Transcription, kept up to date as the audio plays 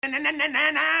So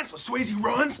Swayze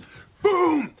runs,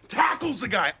 boom, tackles the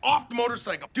guy off the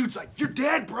motorcycle. Dude's like, "You're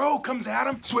dead, bro." Comes at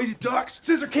him. Swayze ducks,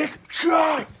 scissor kick.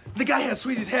 The guy has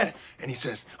Swayze's head, and he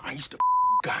says, "I used to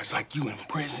guys like you in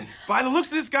prison." By the looks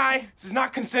of this guy, this is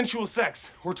not consensual sex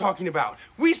we're talking about.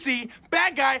 We see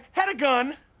bad guy had a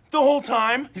gun the whole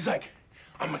time. He's like,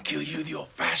 "I'm gonna kill you the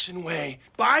old-fashioned way."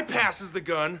 Bypasses the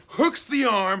gun, hooks the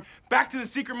arm, back to the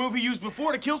secret move he used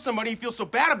before to kill somebody. He feels so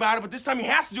bad about it, but this time he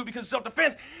has to do it because of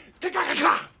self-defense.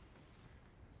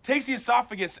 Takes the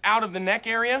esophagus out of the neck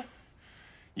area.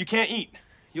 You can't eat.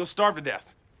 You'll starve to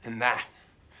death. And that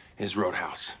is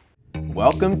Roadhouse.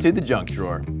 Welcome to the junk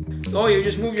drawer. Oh, you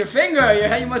just moved your finger.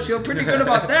 You must feel pretty good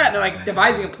about that. They're like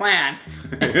devising a plan.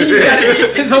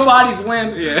 His whole body's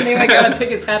limp. Yeah. And they gotta pick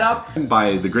his head up.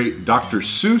 By the great Dr.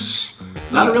 Seuss.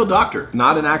 Not a real doctor.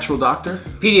 Not an actual doctor.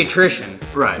 Pediatrician.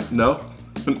 Right. No.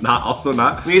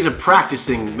 Not. He's a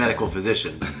practicing medical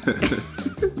physician.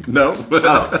 No.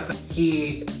 Oh.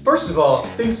 He, first of all,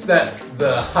 thinks that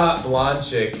the hot blonde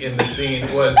chick in the scene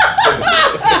was...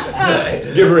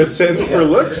 Give her a 10 for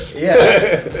looks? Yeah.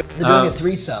 They're doing a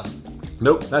threesome.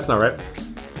 Nope, that's not right.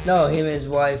 No, him and his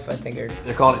wife, I think, are...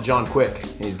 They're calling it John Quick.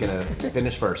 He's gonna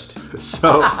finish first.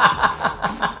 So,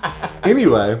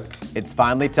 anyway. It's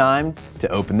finally time to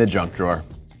open the junk drawer.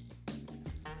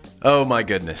 Oh my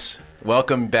goodness.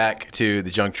 Welcome back to the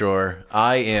junk drawer.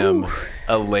 I am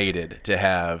elated to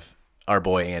have our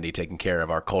boy Andy taking care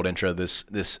of our cold intro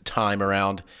this time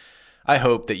around. I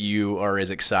hope that you are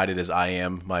as excited as I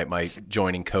am, my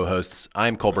joining co-hosts.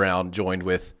 I'm Cole Brown, joined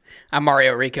with... I'm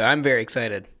Mario Rico. I'm very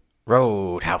excited.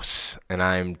 Roadhouse, and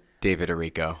I'm David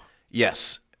Arico.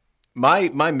 Yes. My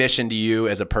mission to you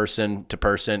as a person to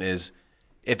person is,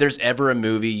 if there's ever a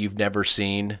movie you've never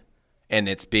seen and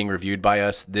it's being reviewed by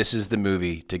us, this is the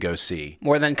movie to go see.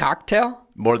 More than Cocktail?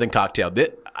 More than Cocktail.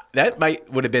 That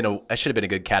should have been a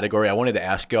good category. I wanted to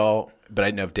ask y'all, but I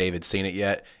didn't know if David's seen it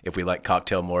yet, if we like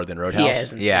Cocktail more than Roadhouse. He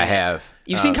hasn't seen I it. have.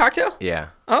 You've seen Cocktail? Yeah.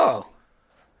 Oh.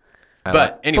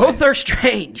 But anyway. Both are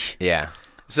strange. Yeah.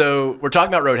 So we're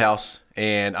talking about Roadhouse,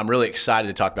 and I'm really excited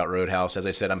to talk about Roadhouse. As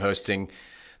I said, I'm hosting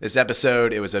this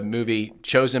episode. It was a movie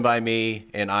chosen by me,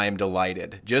 and I am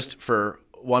delighted. Just for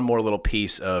one more little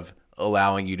piece of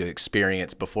allowing you to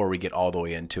experience before we get all the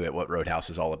way into it what Roadhouse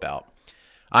is all about.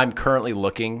 I'm currently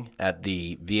looking at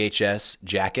the VHS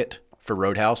jacket for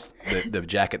Roadhouse, the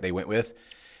jacket they went with,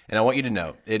 and I want you to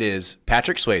know it is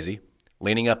Patrick Swayze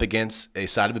leaning up against a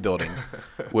side of a building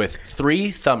with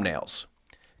 3 thumbnails,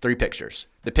 3 pictures.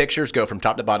 The pictures go from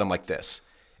top to bottom like this.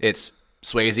 It's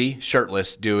Swayze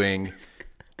shirtless doing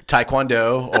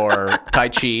Taekwondo or Tai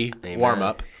Chi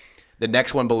warm-up. The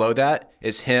next one below that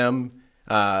is him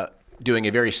doing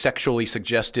a very sexually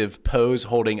suggestive pose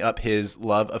holding up his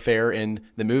love affair in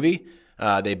the movie.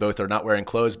 They both are not wearing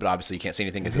clothes, but obviously you can't see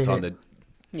anything because it's on the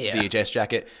VHS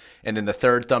jacket. And then the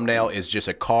third thumbnail is just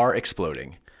a car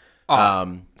exploding. So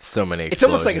many explosions. It's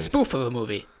almost like a spoof of a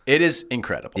movie. It is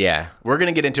incredible. Yeah. We're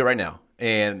going to get into it right now.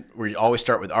 And we always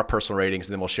start with our personal ratings,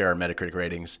 and then we'll share our Metacritic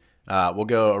ratings. We'll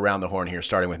go around the horn here,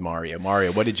 starting with Mario.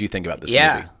 Mario, what did you think about this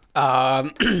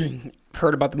movie?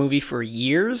 Heard about the movie for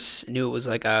years. Knew it was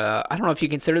like I don't know if you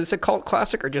consider this a cult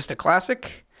classic or just a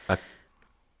classic.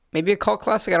 Maybe a cult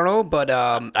classic, I don't know. But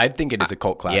I think it is a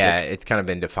cult classic. Yeah, it's kind of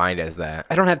been defined as that.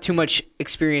 I don't have too much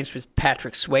experience with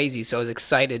Patrick Swayze, so I was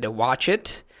excited to watch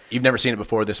it. You've never seen it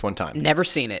before this one time? Never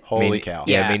seen it. Holy cow.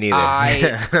 Yeah, me neither.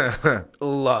 I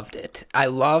loved it. I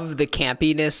love the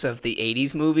campiness of the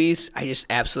 80s movies. I just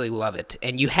absolutely love it.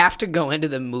 And you have to go into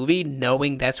the movie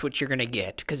knowing that's what you're going to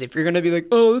get. Because if you're going to be like,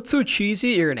 oh, that's so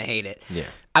cheesy, you're going to hate it. Yeah.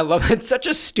 I love it. It's such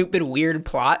a stupid, weird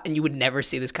plot, and you would never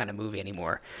see this kind of movie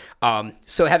anymore.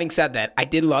 So having said that, I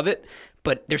did love it.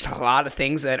 But there's a lot of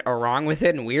things that are wrong with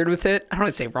it and weird with it. I don't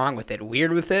want to say wrong with it,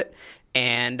 weird with it.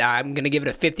 And I'm going to give it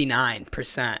a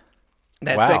 59%.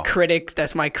 That's wow. a critic.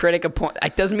 That's my critic.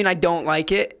 It doesn't mean I don't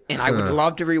like it, and I would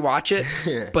love to rewatch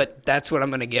it, but that's what I'm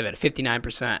going to give it,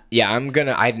 59%. Yeah,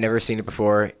 I'd never seen it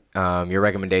before. Your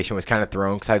recommendation was kind of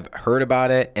thrown because I've heard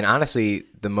about it, and honestly,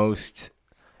 the most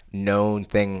known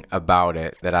thing about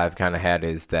it that I've kind of had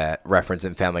is that reference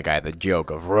in Family Guy, the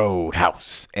joke of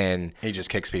Roadhouse, and he just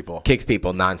kicks people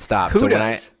nonstop. Who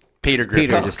does? Peter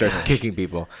just starts kicking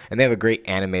people, and they have a great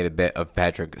animated bit of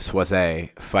Patrick Swayze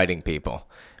fighting people.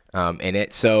 In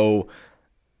it. So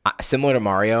similar to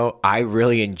Mario, I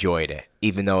really enjoyed it,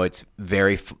 even though it's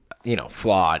very,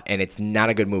 flawed and it's not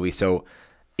a good movie. So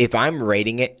if I'm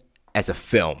rating it as a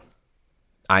film,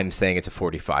 I'm saying it's a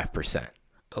 45%.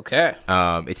 Okay.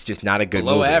 It's just not a good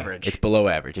movie. Below average. It's below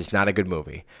average. It's not a good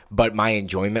movie. But my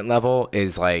enjoyment level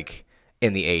is like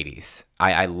in the 80s.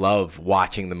 I love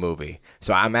watching the movie.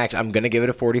 So I'm going to give it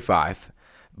a 45,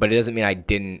 but it doesn't mean I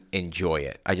didn't enjoy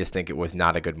it. I just think it was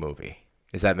not a good movie.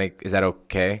 Is that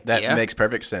okay? That makes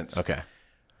perfect sense. Okay.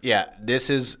 Yeah, this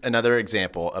is another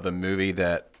example of a movie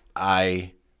that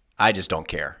I just don't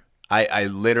care. I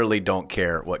literally don't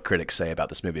care what critics say about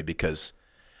this movie because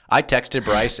I texted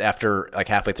Bryce after like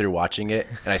halfway through watching it,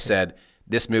 and I said,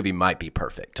 this movie might be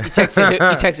perfect. You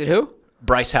texted who?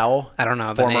 Bryce Howell. I don't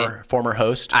know the name. Former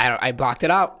host. I blocked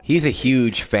it out. He's a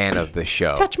huge fan of the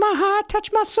show. Touch my heart, touch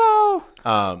my soul.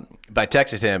 But I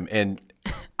texted him, and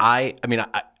I'm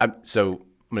so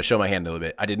I'm going to show my hand a little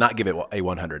bit. I did not give it a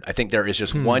 100. I think there is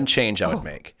just one change I would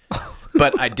make.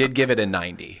 But I did give it a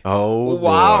 90. Oh,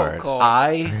 wow, Lord. Cole.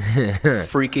 I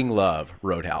freaking love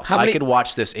Roadhouse. I could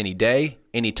watch this any day,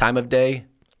 any time of day,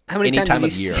 any time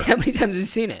of year. How many times have you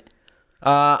seen it?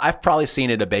 I've probably seen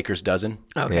it a baker's dozen.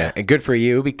 Okay. Yeah, and good for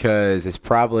you because it's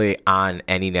probably on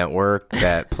any network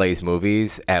that plays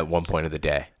movies at one point of the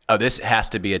day. Oh, this has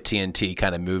to be a TNT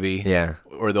kind of movie. Yeah.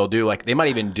 Or they'll do they might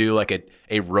even do like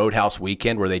a Roadhouse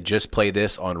weekend where they just play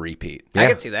this on repeat. I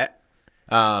could see that.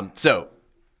 So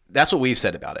that's what we've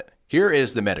said about it. Here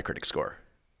is the Metacritic score.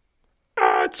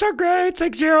 Oh, it's so great. It's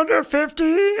like 0 to 50.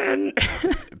 And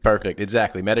Perfect.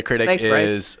 Exactly. Metacritic Thanks,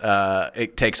 is,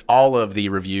 it takes all of the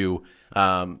review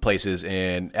places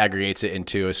and aggregates it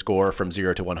into a score from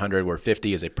 0 to 100, where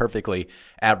 50 is a perfectly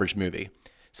average movie.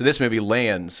 So this movie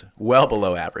lands well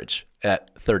below average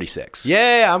at 36.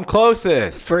 Yeah, I'm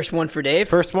closest. First one for Dave?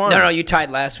 First one. No, you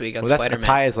tied last week on Well, Spider-Man. a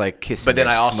tie is like kissing. But then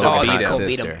your I also smoking beat hot him.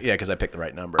 Beat him. sister. Yeah, because I picked the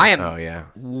right number. I am. Oh yeah.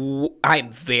 I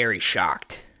am very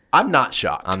shocked. I'm not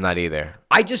shocked. I'm not either.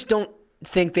 I just don't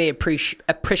think they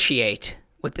appreciate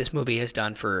what this movie has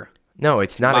done for. No,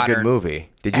 it's not a good Modern movie.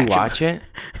 Did you action. watch it?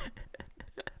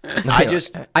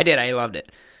 I did. I loved it.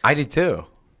 I did too.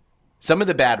 Some of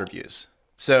the bad reviews.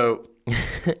 So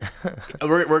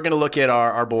we're going to look at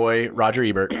our boy Roger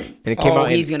Ebert. And it came Oh,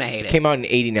 out. he's gonna hate it. Came out in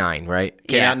 '89, right?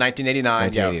 Came Yeah. out in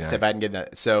 1989. Yeah, 1989. so if I can get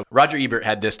that. So Roger Ebert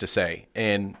had this to say,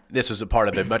 and this was a part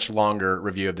of a much longer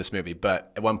review of this movie.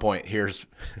 But at one point,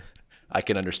 I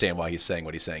can understand why he's saying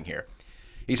what he's saying here.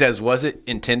 He says, "Was it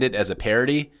intended as a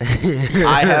parody?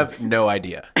 I have no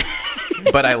idea.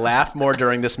 But I laughed more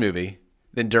during this movie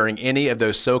than during any of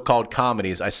those so-called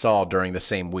comedies I saw during the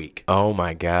same week." Oh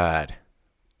my God.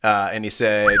 And he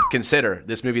said, "Consider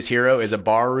this movie's hero is a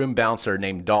barroom bouncer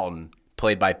named Dalton,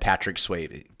 played by Patrick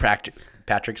Swayze."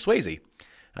 Patrick Swayze.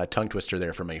 A tongue twister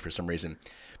there for me for some reason.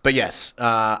 But yes,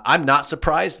 I'm not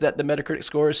surprised that the Metacritic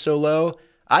score is so low.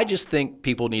 I just think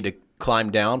people need to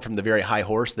climb down from the very high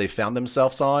horse they found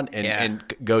themselves on and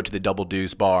go to the Double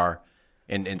Deuce bar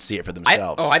and see it for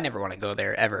themselves. I never want to go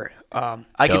there ever.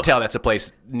 I can tell that's a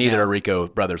place neither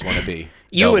Arico brothers want to be.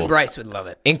 You Double. and Bryce would love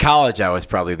it. In college, I was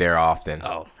probably there often.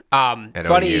 Oh, At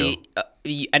funny.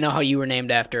 OU. I know how you were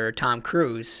named after Tom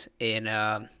Cruise in,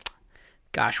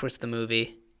 what's the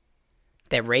movie?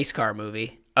 That race car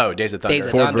movie. Oh, Days of Thunder. Days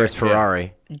of Ford Thunder. versus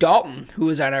Ferrari. Dalton, who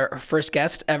was our first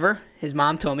guest ever, his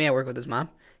mom told me, I work with his mom,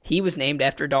 he was named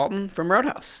after Dalton from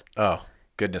Roadhouse. Oh,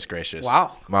 goodness gracious.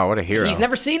 Wow. Wow, what a hero. He's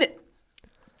never seen it.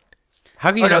 How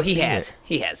can you Oh, no, not he seen has. it?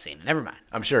 He has seen it. Never mind.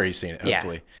 I'm sure he's seen it, Yeah.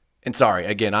 hopefully. And sorry,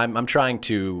 again, I'm trying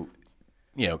to,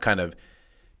 kind of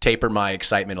taper my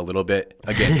excitement a little bit.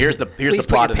 Again, here's the Please put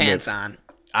plot your of the pants movie. on.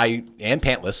 I am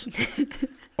pantless.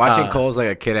 Watching Cole's like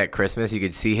a kid at Christmas, you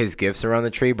could see his gifts around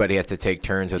the tree, but he has to take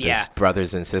turns with Yeah. his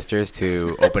brothers and sisters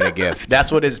to open a gift.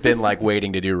 That's what it's been like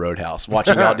waiting to do Roadhouse.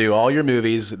 Watching y'all do all your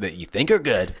movies that you think are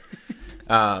good.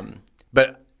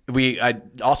 But I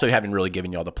also haven't really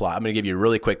given y'all the plot. I'm going to give you a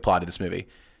really quick plot of this movie.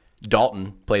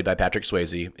 Dalton, played by Patrick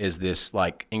Swayze, is this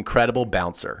incredible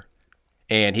bouncer.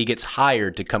 And he gets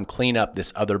hired to come clean up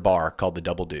this other bar called the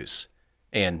Double Deuce.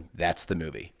 And that's the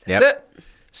movie. That's Yep. it.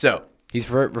 So He's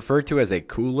referred to as a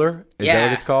cooler. Is that Yeah.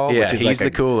 what it's called? Yeah, Which is he's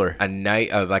like the cooler. A night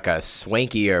of like a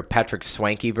swanky or Patrick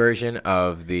Swanky version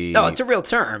of the. No, it's a real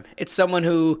term. It's someone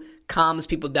who calms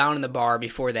people down in the bar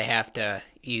before they have to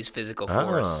use physical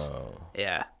force. Oh.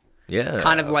 Yeah. Yeah.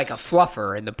 Kind of like a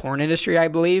fluffer in the porn industry, I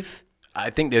believe.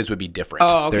 I think those would be different.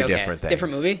 Oh, okay, They're okay. different things.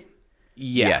 Different movie?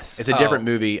 Yes. It's a different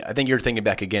movie. I think you're thinking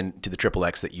back again to the Triple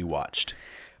X that you watched.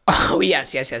 Oh,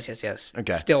 yes.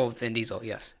 Okay. Still Vin Diesel,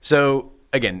 yes. So,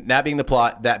 again, that being the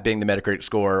plot, that being the Metacritic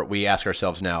score, we ask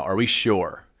ourselves now, are we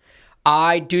sure?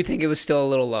 I do think it was still a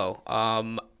little low.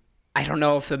 I don't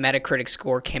know if the Metacritic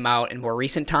score came out in more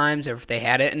recent times or if they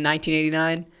had it in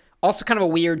 1989. Also kind of a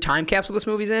weird time capsule this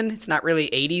movie's in. It's not really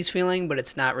 80s feeling, but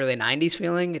it's not really 90s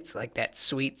feeling. It's like that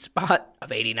sweet spot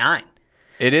of 89.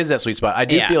 It is that sweet spot. I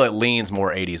do Yeah. feel it leans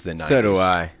more 80s than 90s. So do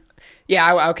I. Yeah,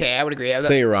 I would agree.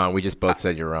 So you're wrong. We just both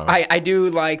said you're wrong. I do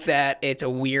like that it's a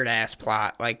weird ass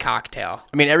plot, like Cocktail.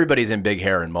 I mean, everybody's in big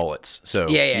hair and mullets. So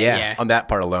Yeah. on that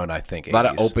part alone, I think a lot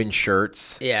 80s. of open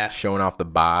shirts. Yeah. Showing off the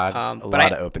bod. A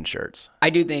lot of open shirts. I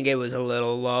do think it was a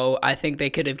little low. I think they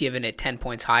could have given it 10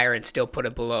 points higher and still put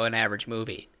it below an average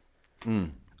movie.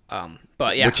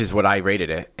 But yeah. Which is what I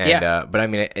rated it. And, but I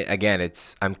mean, again,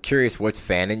 I'm curious what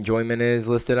fan enjoyment is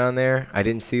listed on there. I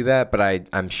didn't see that, but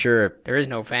I'm sure. There is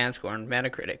no fan score on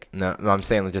Metacritic. No, I'm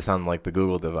saying just on like the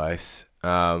Google device.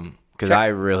 Because I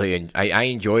really I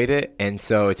enjoyed it, and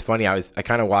so it's funny. I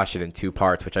kind of watched it in 2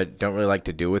 parts, which I don't really like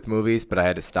to do with movies, but I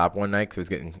had to stop one night because it was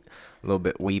getting a little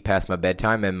bit wee past my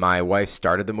bedtime, and my wife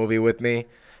started the movie with me,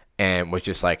 and was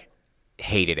just like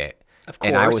hated it. Of course.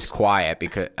 And I was quiet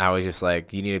because I was just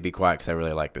like, you need to be quiet because I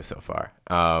really like this so far.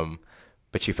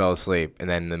 But she fell asleep, and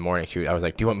then in the morning I was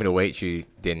like, do you want me to wait? She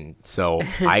didn't. So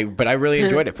but I really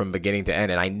enjoyed it from beginning to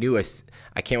end, and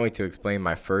I can't wait to explain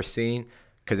my first scene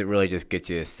because it really just gets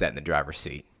you set in the driver's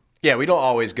seat. Yeah, we don't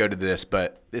always go to this,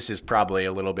 but this is probably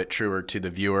a little bit truer to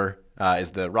the viewer.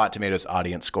 Is the Rotten Tomatoes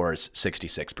audience score is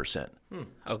 66%.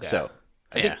 Okay. So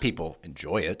I think people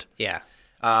enjoy it. Yeah.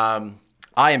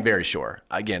 I am very sure.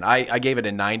 Again, I gave it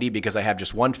a 90 because I have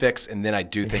just one fix, and then I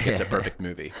do think it's a perfect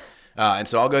movie. And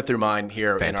so I'll go through mine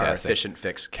here in our efficient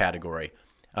fix category.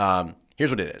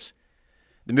 Here's what it is.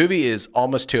 The movie is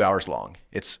almost 2 hours long.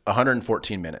 It's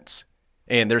 114 minutes.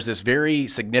 And there's this very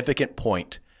significant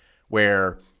point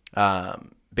where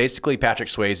basically Patrick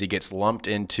Swayze gets lumped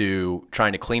into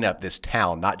trying to clean up this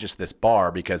town, not just this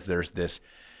bar, because there's this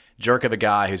jerk of a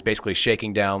guy who's basically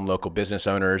shaking down local business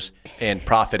owners and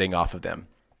profiting off of them.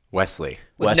 Wesley.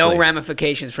 With no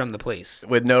ramifications from the police.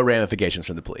 With no ramifications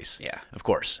from the police. Yeah. Of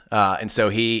course. And so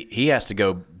he has to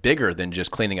go bigger than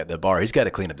just cleaning up the bar. He's got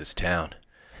to clean up this town.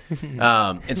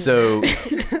 And so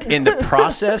in the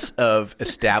process of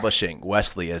establishing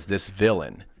Wesley as this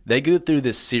villain, they go through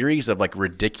this series of like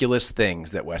ridiculous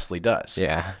things that Wesley does.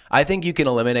 Yeah. I think you can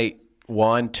eliminate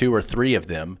 1, 2, or 3 of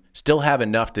them, still have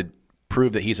enough to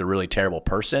prove that he's a really terrible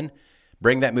person,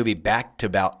 bring that movie back to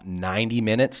about 90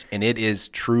 minutes, and it is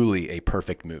truly a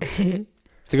perfect movie.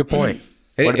 It's a good point.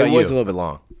 It What about was you? a little bit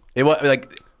long. It was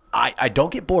like I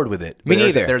don't get bored with it. Me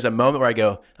neither. There's a moment where I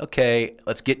go, okay,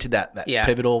 let's get to that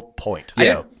pivotal point.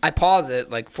 So, I pause it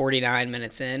like 49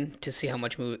 minutes in to see how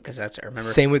much movie, because I remember.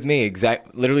 Same with me.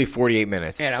 Literally 48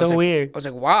 minutes. Yeah, So weird. I was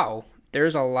like, wow,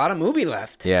 there's a lot of movie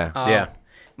left. Yeah. Yeah.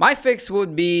 My fix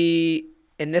would be,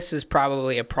 and this is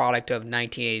probably a product of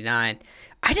 1989.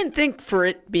 I didn't think for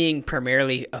it being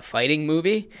primarily a fighting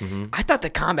movie, I thought the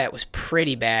combat was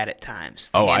pretty bad at times.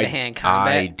 Hand-to-hand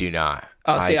combat. I do not.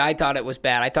 I thought it was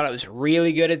bad. I thought it was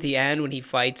really good at the end when he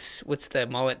fights, what's the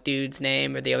mullet dude's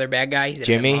name, or the other bad guy? He's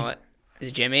Jimmy? Mullet. Is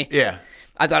it Jimmy? yeah.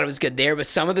 I thought it was good there, but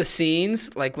some of the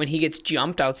scenes, like when he gets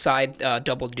jumped outside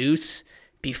Double Deuce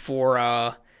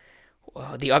before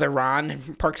the other Ron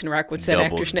from Parks and Rec, what's that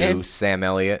actor's name? Sam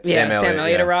Elliott. Yeah, Sam Sam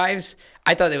Elliott yeah. arrives.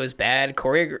 I thought it was bad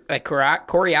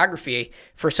choreography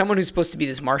for someone who's supposed to be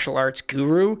this martial arts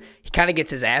guru. He kind of gets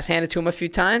his ass handed to him a few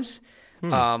times,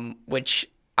 which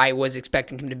I was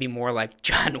expecting him to be more like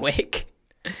John Wick.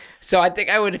 So I think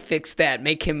I would fix that,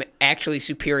 make him actually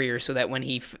superior, so that when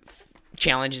he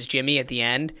challenges Jimmy at the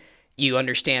end, you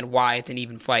understand why it's an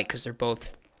even fight, because they're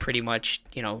both pretty much,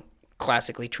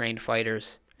 classically trained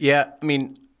fighters. Yeah, I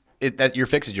mean, your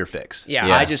fix is your fix.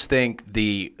 Yeah. I just think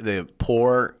the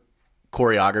poor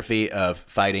choreography of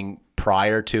fighting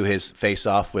prior to his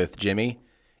face-off with Jimmy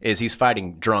is he's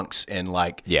fighting drunks and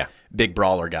big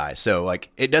brawler guys. So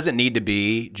it doesn't need to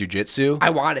be jiu-jitsu. I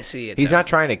want to see it. He's not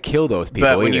trying to kill those people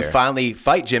But when either. you finally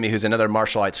fight Jimmy, who's another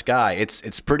martial arts guy,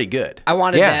 it's pretty good. I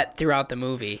wanted that throughout the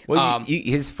movie. Well,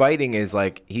 his fighting is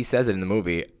like he says it in the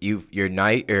movie. You're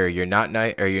nice, or you're not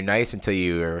nice, or you're nice until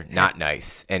you're not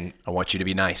nice. And I want you to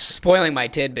be nice. Spoiling my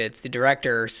tidbits, the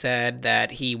director said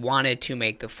that he wanted to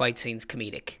make the fight scenes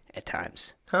comedic at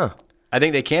times. I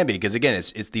think they can be, because again,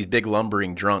 it's these big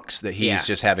lumbering drunks that he's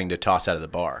just having to toss out of the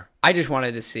bar. I just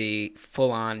wanted to see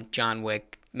full-on John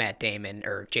Wick, Matt Damon,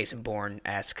 or Jason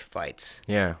Bourne-esque fights.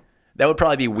 yeah. That would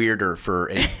probably be weirder for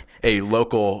a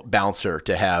local bouncer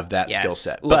to have that skill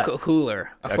set. But But a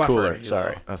cooler. A fluffer. cooler,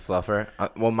 sorry. A fluffer.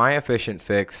 Well, my efficient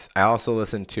fix, I also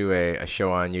listened to a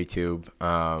show on YouTube,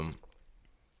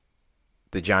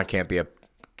 the John Campea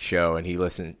show, and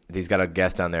he's got a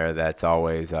guest on there that's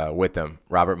always with him,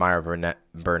 Robert Meyer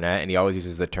Burnett, and he always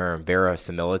uses the term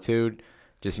verisimilitude,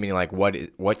 just meaning like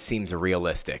what seems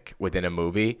realistic within a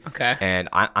movie. Okay. And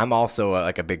I'm also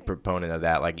a big proponent of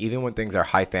that. Like even when things are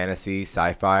high fantasy,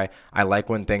 sci-fi, I like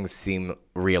when things seem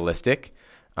realistic.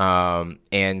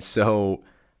 And so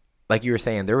like you were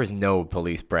saying, there was no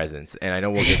police presence, and I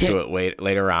know we'll get to it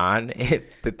later on.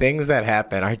 The things that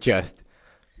happen are just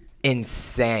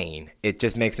insane. It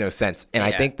just makes no sense. And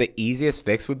I think the easiest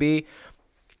fix would be,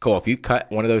 cool, if you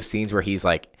cut one of those scenes where he's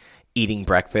like eating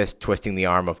breakfast, twisting the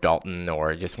arm of Dalton,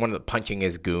 or just one of the punching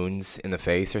his goons in the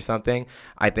face or something.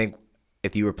 I think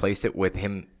if you replaced it with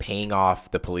him paying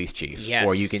off the police chief,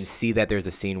 or you can see that there's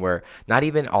a scene where not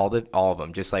even all of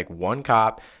them, just like one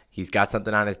cop, he's got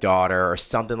something on his daughter or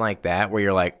something like that, where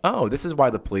you're like, oh, this is why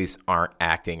the police aren't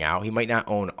acting out. He might not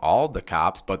own all the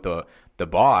cops, but the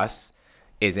boss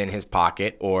is in his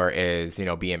pocket or is,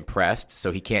 being pressed,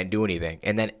 so he can't do anything.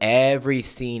 And then every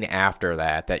scene after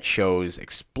that shows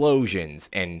explosions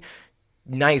and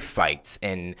knife fights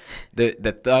and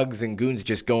the thugs and goons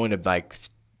just going to like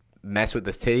mess with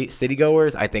the city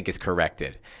goers, I think is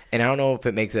corrected. And I don't know if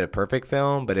it makes it a perfect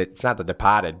film, but it's not The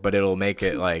Departed, but it'll make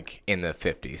it like in the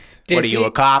 50s. What are you,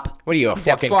 a cop? What are you, He's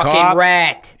fucking a fucking cop?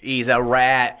 rat. He's a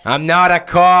rat. I'm not a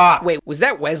cop. Wait, was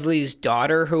that Wesley's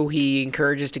daughter who he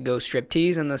encourages to go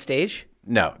striptease on the stage?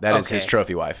 No, that is his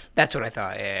trophy wife. That's what I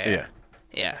thought. Yeah.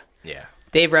 Yeah.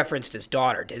 They've referenced his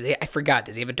daughter. I forgot.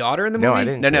 Does he have a daughter in the movie? No, I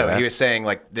didn't. No. He was saying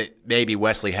like that maybe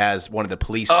Wesley has one of the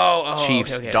police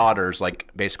chief's daughters. Like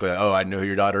basically, I know who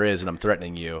your daughter is, and I'm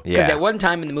threatening you. Because at one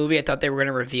time in the movie, I thought they were going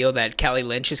to reveal that Kelly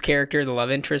Lynch's character, the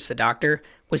love interest, the doctor,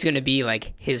 was going to be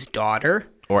like his daughter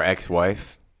Or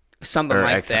ex-wife. something Or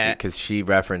like that. Because she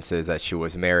references that she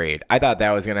was married. I thought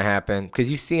that was going to happen. Because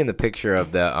you see in the picture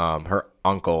of the her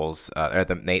uncle's, or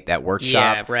that workshop.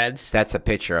 Yeah, Reds. That's a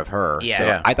picture of her. Yeah. So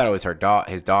Yeah. I thought it was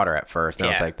his daughter at first. And I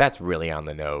was Yeah. like, that's really on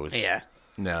the nose. Yeah.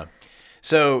 No.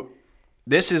 So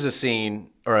this is a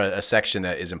scene or a section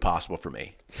that is impossible for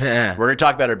me. We're going to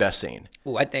talk about our best scene.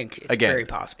 Ooh, I think it's Again, very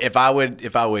possible. If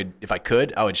I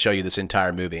could, I would show you this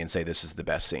entire movie and say this is the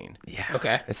best scene. Yeah.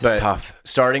 Okay. This But is tough.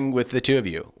 starting with the two of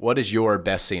you, what is your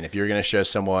best scene if you're going to show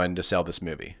someone to sell this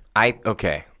movie?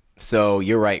 Okay. So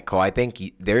you're right, Cole. I think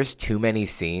there's too many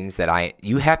scenes that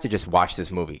you have to just watch this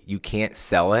movie. You can't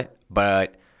sell it,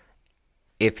 but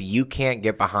if you can't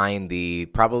get behind the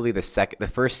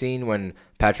first scene when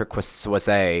Patrick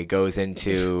Swayze goes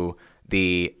into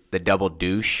the double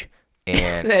douche,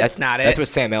 and That's not it. That's what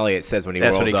Sam Elliott says when he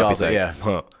That's rolls what he up. calls He's it, like, yeah.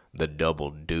 Huh, the double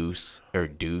deuce or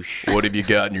douche. What have you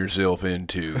gotten yourself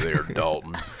into there,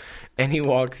 Dalton? And he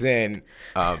walks in,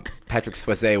 Patrick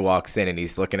Swayze walks in, and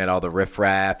he's looking at all the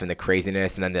riffraff and the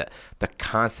craziness, and then the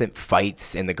constant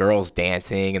fights and the girls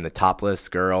dancing and the topless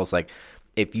girls. Like,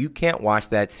 if you can't watch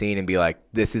that scene and be like,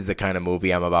 this is the kind of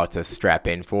movie I'm about to strap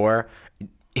in for,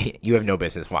 you have no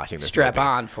business watching this Strap movie.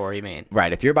 on for, you mean?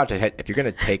 Right. If you're going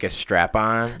to take a strap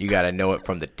on, you got to know it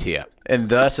from the tip. And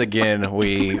thus, again,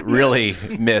 we really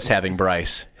miss having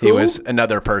Bryce. He was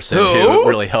another person who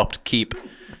really helped keep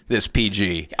this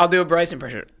PG. I'll do a Bryce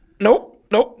impression. Nope.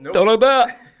 Don't like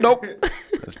that. Nope.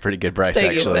 That's pretty good, Bryce,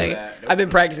 Thank you. actually. I've been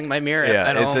practicing my mirror.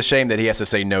 Yeah, it's a shame that he has to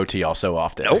say no to y'all so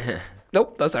often.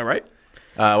 Nope, that's not right.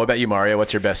 What about you, Mario?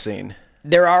 What's your best scene?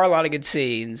 There are a lot of good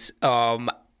scenes.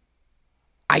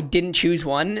 I didn't choose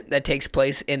one that takes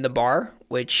place in the bar,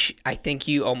 which I think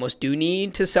you almost do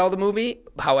need to sell the movie.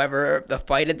 However, the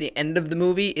fight at the end of the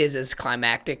movie is as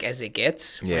climactic as it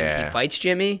gets when Yeah. he fights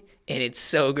Jimmy, and it's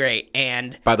so great.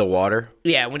 And By the water?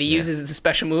 yeah, when he uses the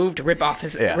special move to rip out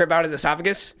his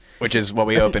esophagus. Which is what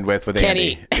we opened with Can't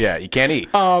Andy. eat. Yeah, you can't eat.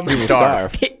 You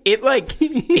starve.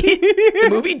 The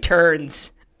movie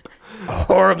turns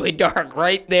horribly dark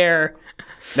right there.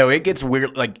 No, it gets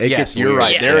weird. Like, It yes, gets you're weird.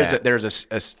 right. Yeah. There's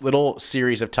a little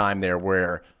series of time there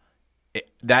where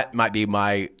that might be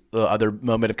my other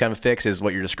moment of kind of fix is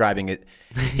what you're describing. It.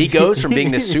 He goes from being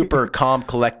this super calm,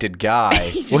 collected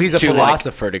guy. Well, he's a to,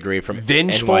 philosopher degree from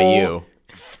vengeful, NYU.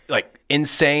 like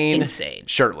insane,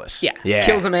 shirtless. Yeah. Yeah.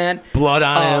 Kills a man. Blood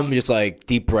on him, just like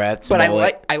deep breaths. But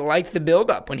mullet. I liked the build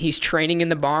up when he's training in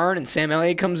the barn and Sam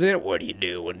Elliott comes in. What do you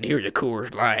do? And here's a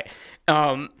Coors Light.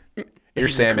 Your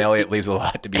Sam Elliott leaves a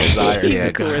lot to be desired. He's Yeah,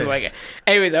 a Coors Light.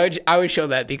 Anyways, I would show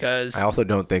that because I also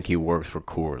don't think he works for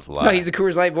Coors Light. no, he's a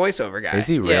Coors Light voiceover guy. Is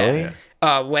he really?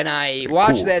 Yeah. When I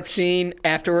watched that Coors. scene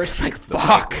afterwards, I'm like,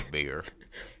 fuck, Beer.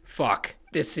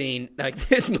 this scene, like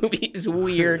this movie is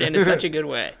weird and in such a good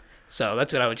way. So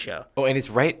that's what I would show. Oh, and it's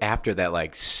right after that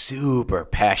like super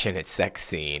passionate sex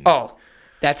scene. Oh,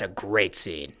 that's a great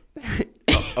scene.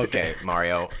 Okay,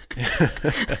 Mario.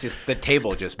 Just the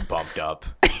table just bumped up.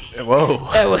 Whoa.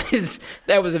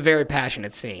 That was a very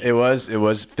passionate scene. It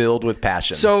was filled with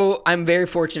passion. So I'm very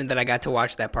fortunate that I got to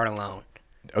watch that part alone.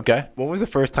 Okay. When was the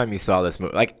first time you saw this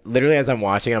movie? Like literally, as I'm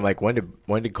watching, I'm like, when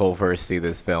did Cole first see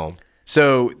this film?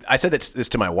 So I said this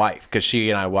to my wife because she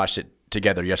and I watched it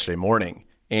together yesterday morning,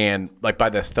 And like by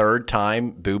the third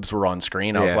time boobs were on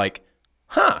screen, I was Yeah. like,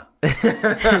 huh.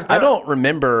 I don't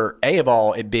remember, A, of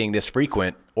all, it being this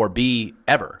frequent, or B,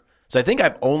 ever. So I think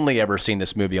I've only ever seen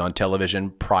this movie on television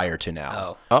prior to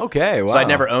now. Okay, wow. So I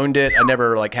never owned it. I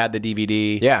never like had the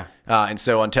DVD. Yeah. And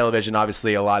so on television,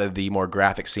 obviously, a lot of the more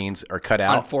graphic scenes are cut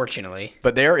out. Unfortunately.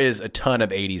 But there is a ton of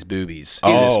 80s boobies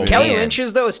Oh, in this movie. Kelly man.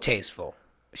 Lynch's, though, is tasteful.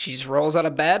 She just rolls out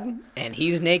of bed, and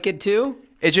he's naked, too.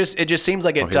 It just seems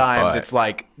like at his times butt. it's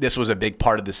like this was a big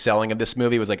part of the selling of this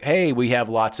movie. It was like, hey, we have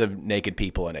lots of naked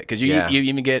people in it. Because you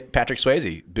even get Patrick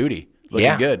Swayze, booty,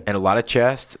 looking good. And a lot of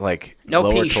chest, like No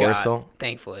lower pee torso. shot,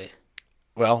 thankfully.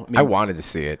 Well, I wanted to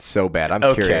see it so bad. I'm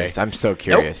Okay. curious. I'm so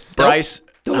curious. Bryce,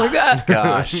 Oh, my God.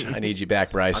 gosh, I need you back,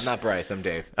 Bryce. I'm not Bryce. I'm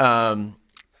Dave.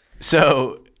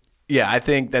 So, yeah, I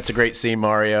think that's a great scene,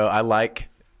 Mario. I like,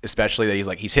 especially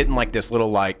that he's hitting like this little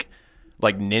like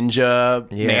ninja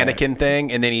mannequin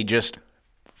thing, and then he just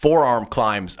forearm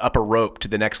climbs up a rope to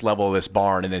the next level of this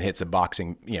barn, and then hits a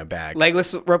boxing bag.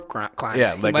 Legless rope climbs.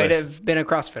 Yeah, He legless. might have been a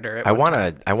CrossFitter. I want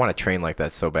to train like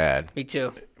that so bad. Me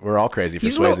too. We're all crazy for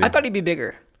He's a Swayze. little, I thought he'd be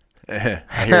bigger. I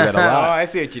hear that a lot. I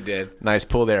see what you did. Nice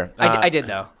pull there. I did,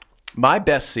 though. My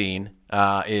best scene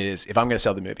is if I'm going to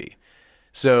sell the movie.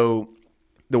 So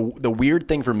the weird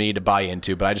thing for me to buy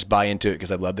into, but I just buy into it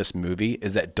because I love this movie,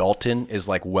 is that Dalton is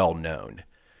like well known.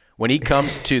 When he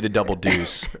comes to the Double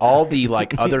Deuce, all the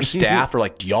like other staff are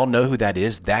like, "Do y'all know who that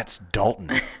is? That's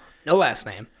Dalton." No last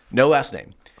name. No last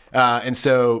name. And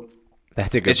so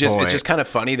That's a good it's just point. it's just kind of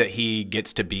funny that he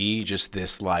gets to be just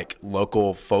this like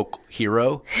local folk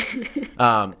hero.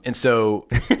 And so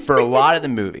for a lot of the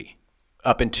movie,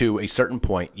 up into a certain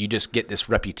point, you just get this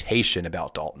reputation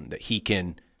about Dalton that he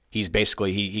can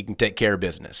take care of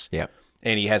business. Yep.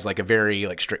 And he has like a very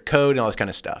like strict code and all this kind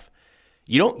of stuff.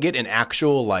 You don't get an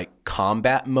actual like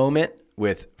combat moment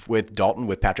with Dalton,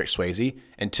 with Patrick Swayze,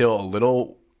 until a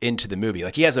little into the movie.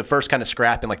 Like he has a first kind of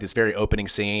scrap in like this very opening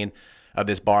scene of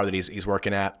this bar that he's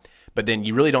working at, but then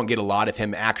you really don't get a lot of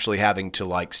him actually having to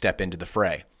like step into the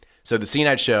fray. So the scene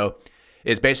I'd show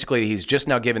is basically he's just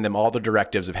now giving them all the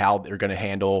directives of how they're going to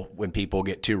handle when people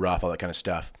get too rough, all that kind of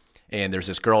stuff. And there's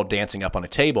this girl dancing up on a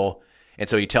table, and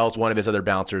so he tells one of his other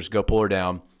bouncers, go pull her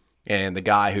down. And the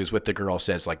guy who's with the girl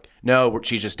says like, no,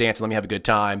 she's just dancing. Let me have a good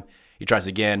time. He tries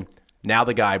again. Now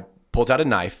the guy pulls out a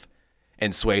knife,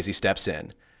 and Swayze steps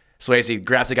in. Swayze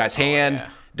grabs the guy's hand,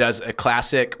 does a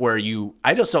classic where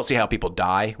I just don't see how people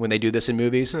die when they do this in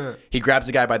movies. He grabs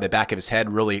the guy by the back of his head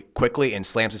really quickly and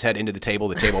slams his head into the table.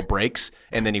 The table breaks,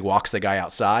 and then he walks the guy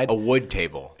outside. a wood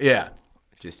table. Yeah.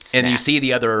 Just And you snaps. see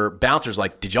the other bouncers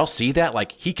like, did y'all see that?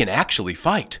 Like, he can actually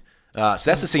fight. So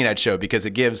that's the scene I'd show because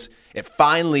it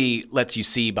finally lets you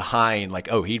see behind,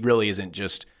 like, oh, he really isn't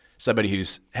just somebody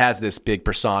has this big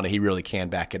persona. He really can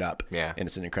back it up. Yeah. And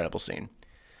it's an incredible scene.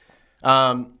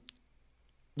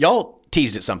 Y'all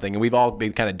teased at something, and we've all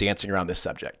been kind of dancing around this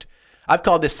subject. I've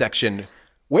called this section,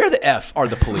 Where the F Are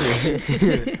the Police?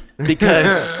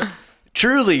 Because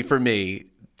truly for me,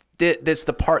 that's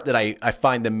the part that I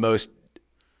find the most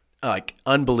like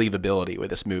unbelievability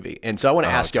with this movie. And so I want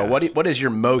to ask y'all, what is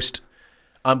your most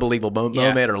unbelievable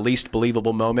moment or least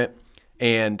believable moment?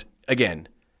 And again,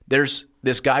 there's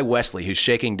this guy Wesley who's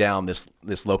shaking down this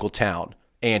local town,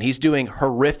 and he's doing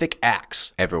horrific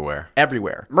acts everywhere.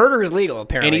 Murder is legal,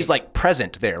 apparently. And he's like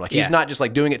present there. Like Yeah. he's not just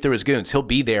like doing it through his goons. He'll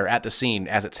be there at the scene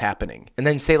as it's happening. And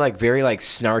then say like very like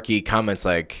snarky comments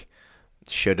like,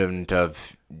 shouldn't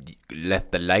have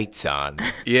left the lights on.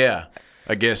 Yeah.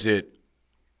 I guess it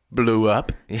blew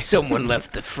up. Someone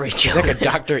left the fridge He's open. like a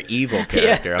Dr. Evil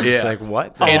character. I'm just like,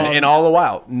 what? And all the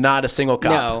while, not a single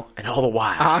cop. No. And all the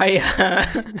while.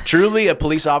 Truly, Truly, a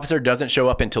police officer doesn't show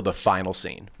up until the final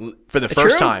scene for the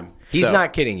first True. time. He's So,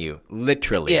 not kidding you.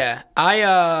 Literally. yeah.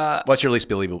 What's your least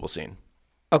believable scene?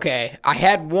 Okay, I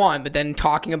had one, but then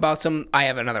talking about I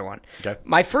have another one. Okay.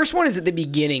 My first one is at the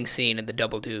beginning scene of the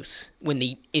Double Deuce when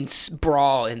the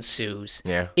brawl ensues.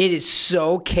 Yeah. It is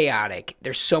so chaotic.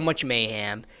 There's so much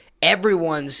mayhem.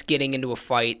 Everyone's getting into a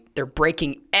fight. They're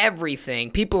breaking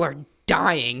everything. People are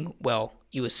dying. Well,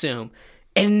 you assume.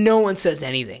 And no one says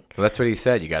anything. Well, that's what he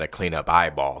said. You got to clean up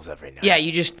eyeballs every night. Yeah,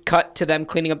 you just cut to them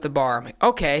cleaning up the bar. I'm like,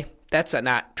 okay, that's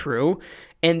not true.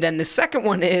 And then the second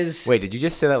one is... Wait, did you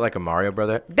just say that like a Mario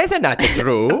brother? That's not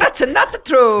true. That's not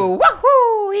true.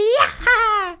 Woohoo!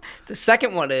 Yeah! The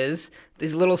second one is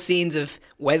these little scenes of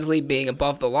Wesley being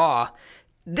above the law.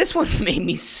 This one made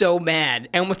me so mad.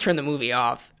 I almost turned the movie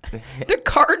off. The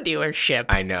car dealership.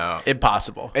 I know.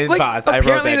 Impossible. It's Like, I wrote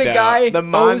apparently that the down. guy The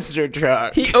monster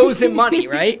truck. He owes him money,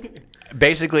 right?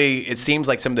 Basically, it seems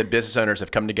like some of the business owners have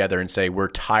come together and say, we're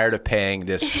tired of paying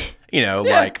this,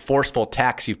 like forceful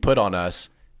tax you've put on us.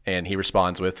 And he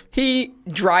responds with, He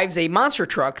drives a monster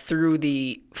truck through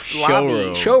the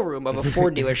showroom of a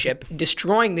Ford dealership,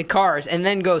 destroying the cars, and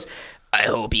then goes, I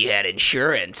hope you had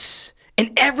insurance.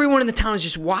 And everyone in the town is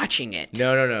just watching it.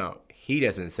 No. He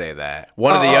doesn't say that.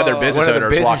 one of the other business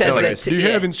owners walks in says like, it do you yeah.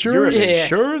 have insurance? Yeah.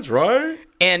 Insurance, right?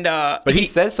 And But he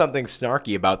says something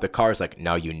snarky about the cars, like,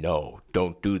 now you know,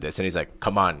 don't do this. And he's like,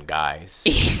 come on, guys.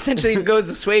 he essentially goes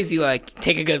to Swayze, like,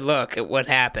 take a good look at what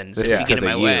happens This if is you get in because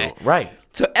my of you. way. Right.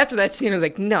 So after that scene, I was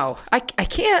like, no, I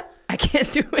can't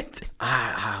do it.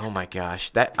 Oh my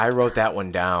gosh, I wrote that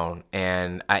one down,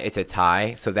 and it's a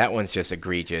tie. So that one's just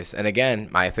egregious. And again,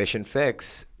 my efficient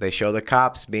fix. They show the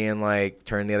cops being like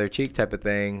turn the other cheek type of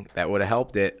thing. That would have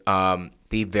helped it.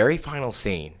 The very final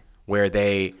scene where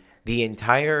the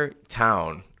entire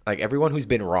town, like everyone who's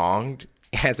been wronged,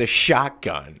 has a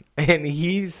shotgun, and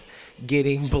he's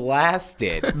getting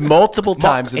blasted multiple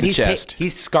times in and the chest.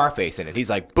 He's Scarfacing it.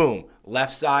 He's like, boom,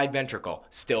 left side ventricle,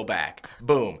 still back.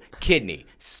 Boom, kidney,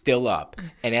 still up.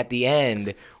 And at the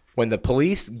end, when the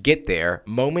police get there,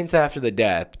 moments after the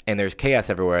death, and there's chaos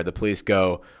everywhere, the police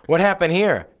go, what happened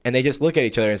here? And they just look at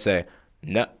each other and say,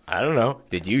 no, I don't know.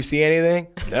 Did you see anything?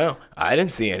 No, I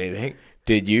didn't see anything.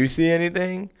 Did you see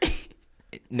anything?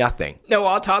 Nothing. No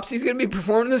autopsy's going to be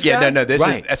performed on this Yeah, guy? no, this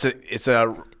Right. it's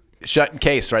a shut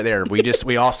case right there.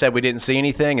 We all said we didn't see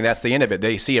anything, and that's the end of it.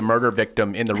 They see a murder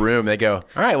victim in the room. They go,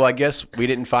 all right, well, I guess we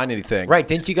didn't find anything. Right.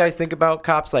 Didn't you guys think about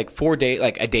cops like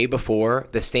a day before,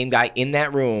 the same guy in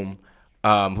that room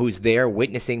who's there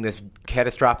witnessing this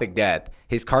catastrophic death,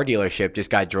 his car dealership just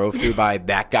got drove through by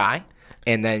that guy,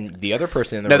 and then the other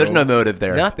person in the room. No, there's no motive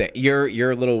there. Nothing.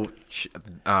 Your little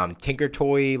Tinker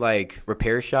Toy like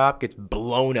repair shop gets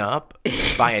blown up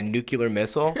by a nuclear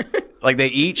missile. Like they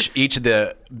each of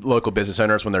the local business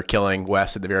owners, when they're killing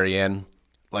Wes at the very end,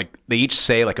 like they each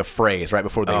say like a phrase right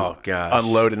before they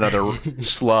unload another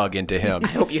slug into him. I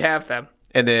hope you have them.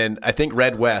 And then I think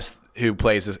Red West, who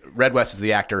plays this, Red West is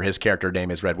the actor. His character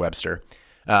name is Red Webster.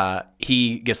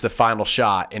 He gets the final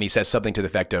shot, and he says something to the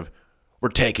effect of, "We're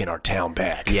taking our town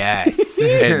back." Yes.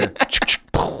 And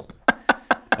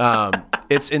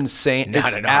it's insane.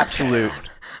 It's absolute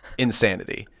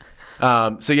insanity.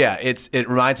 So yeah, it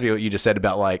reminds me of what you just said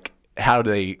about like how do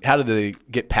they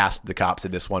get past the cops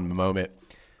at this one moment.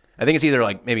 I think it's either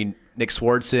like maybe Nick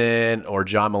Swardson or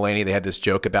John Mulaney. They had this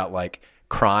joke about like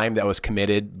crime that was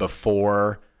committed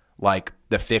before like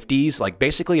the 50s. Like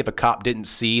basically, if a cop didn't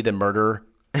see the murderer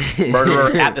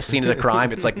at the scene of the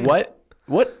crime, it's like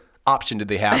what option did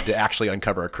they have to actually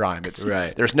uncover a crime? It's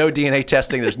right. There's no DNA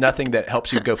testing. There's nothing that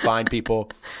helps you go find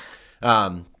people.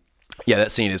 Yeah,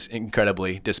 that scene is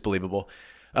incredibly disbelievable.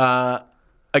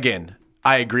 Again,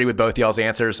 I agree with both y'all's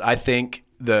answers. I think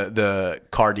the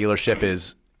car dealership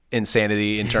is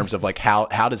insanity in terms of like how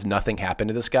does nothing happen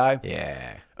to this guy?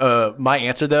 Yeah. My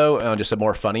answer though, on just a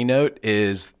more funny note,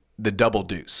 is the double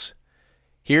deuce.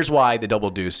 Here's why the double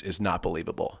deuce is not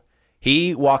believable.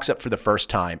 He walks up for the first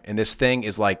time, and this thing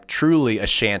is like truly a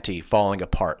shanty falling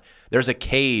apart. There's a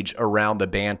cage around the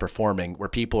band performing where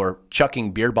people are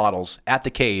chucking beer bottles at the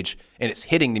cage, and it's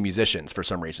hitting the musicians for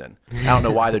some reason. I don't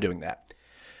know why they're doing that.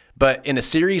 But in a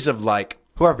series of like...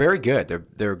 Who are very good.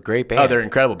 They're a great band. Oh, they're an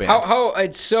incredible band. How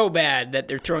it's so bad that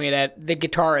they're throwing it at the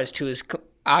guitarist who is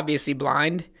obviously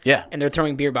blind. Yeah. And they're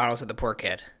throwing beer bottles at the poor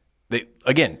kid.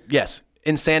 Again, yes,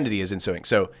 insanity is ensuing.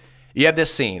 So you have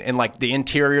this scene, and like the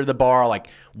interior of the bar, like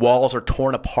walls are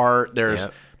torn apart. There's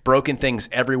broken things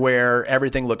everywhere.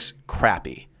 Everything looks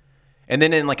crappy. And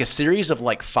then in like a series of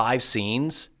like 5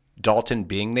 scenes, Dalton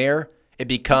being there, it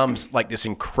becomes like this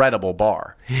incredible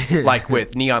bar, like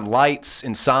with neon lights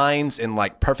and signs and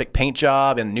like perfect paint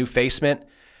job and new facement.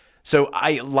 So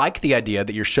I like the idea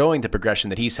that you're showing the progression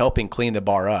that he's helping clean the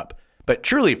bar up. But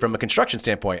truly, from a construction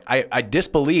standpoint, I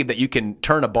disbelieve that you can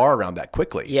turn a bar around that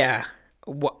quickly. Yeah.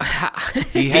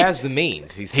 He has the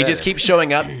means. He just keeps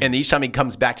showing up, and each time he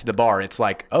comes back to the bar, it's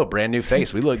like, oh, brand new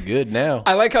face. We look good now.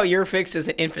 I like how your fix is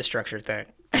an infrastructure thing.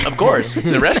 Of course.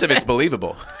 The rest of it's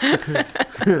believable.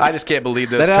 I just can't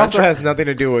believe those. That also has nothing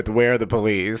to do with where the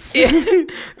police. Yeah.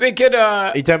 They could...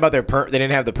 Are you talking about they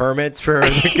didn't have the permits for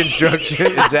the construction?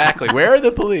 Exactly. Where are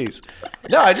the police?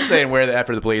 No, I'm just saying where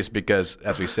after the police because,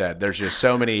 as we said, there's just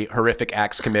so many horrific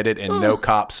acts committed and no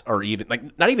cops are even,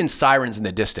 like, not even sirens in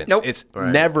the distance. Nope. It's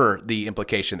never the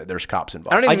implication that there's cops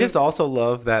involved. I just also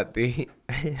love that the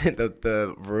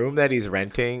room that he's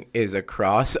renting is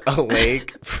across a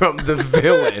lake from the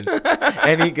villain,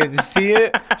 and he can see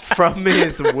it from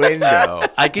his window.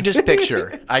 I could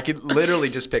literally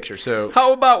just picture. So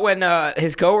how about when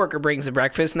his coworker brings the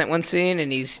breakfast in that one scene,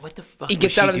 and What the fuck he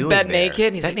gets was out she of his doing bed there? naked.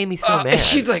 And he's That like, made me so mad. And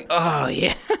she's like, oh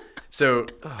yeah. So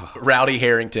Rowdy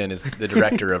Harrington is the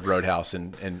director of Roadhouse,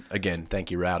 and again,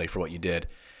 thank you, Rowdy, for what you did.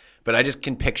 But I just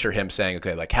can picture him saying,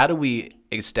 okay, like, how do we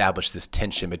establish this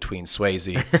tension between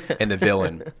Swayze and the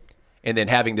villain? And then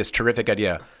having this terrific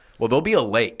idea, well, there'll be a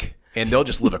lake, and they'll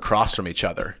just live across from each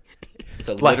other. It's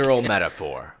a literal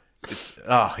metaphor.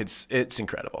 It's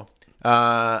incredible.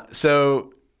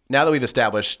 So now that we've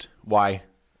established why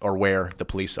or where the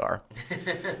police are,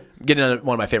 I'm getting into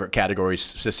one of my favorite categories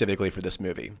specifically for this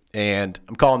movie. And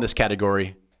I'm calling this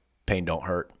category Pain Don't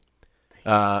Hurt.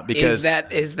 Because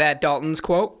is that Dalton's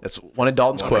quote? That's one of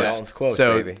Dalton's quotes.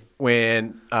 So baby.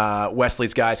 when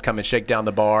Wesley's guys come and shake down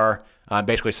the bar,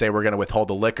 basically say we're going to withhold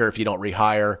the liquor if you don't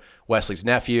rehire Wesley's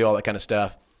nephew, all that kind of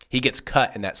stuff. He gets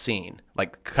cut in that scene,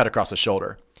 like cut across the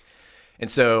shoulder. And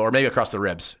so, or maybe across the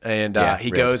ribs. And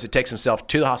he goes, it takes himself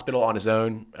to the hospital on his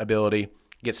own ability,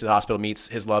 gets to the hospital, meets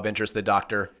his love interest, the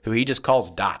doctor, who he just calls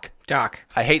Doc. Doc.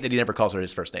 I hate that he never calls her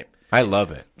his first name. I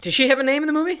love it. Does she have a name in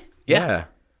the movie? Yeah.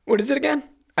 What is it again?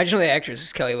 I just know the actress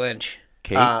is Kelly Lynch.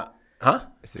 Kate? Huh?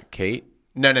 Is it Kate?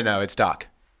 No, it's Doc.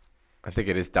 I think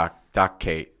it is Doc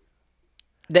Kate.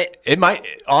 It might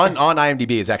on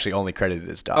IMDb is actually only credited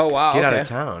as Doc. Oh wow! Get okay. out of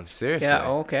town. Seriously. Yeah.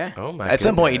 Okay. Oh my. At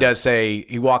some point, he goodness. does say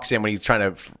he walks in when he's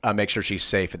trying to make sure she's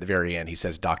safe. At the very end, he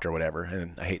says "doctor" or whatever,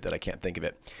 and I hate that I can't think of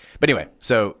it. But anyway,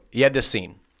 so he had this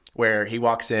scene where he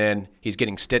walks in, he's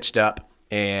getting stitched up,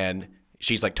 and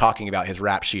she's like talking about his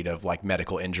rap sheet of like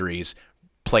medical injuries,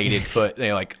 plated foot,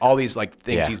 like all these like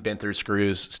things he's been through,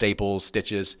 screws, staples,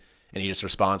 stitches, and he just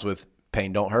responds with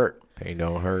 "Pain don't hurt." Pain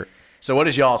don't hurt. So, what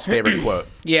is y'all's favorite quote?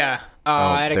 Yeah.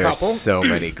 I had a couple. There's so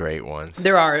many great ones.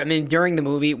 There are. I mean, during the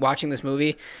movie, watching this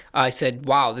movie, I said,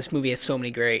 wow, this movie has so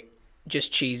many great,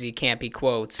 just cheesy, campy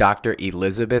quotes. Dr.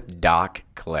 Elizabeth Doc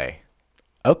Clay.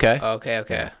 Okay.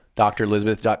 Okay. Dr.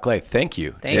 Elizabeth Clay. Thank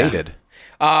you, David.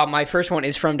 My first one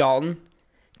is from Dalton.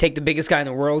 Take the biggest guy in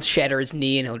the world, shatter his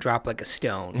knee, and he'll drop like a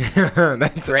stone.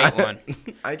 That's Great one.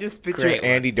 I just picture Great one.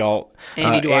 Andy Dwyer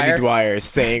Andy Dwyer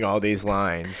saying all these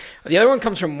lines. The other one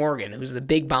comes from Morgan, who's the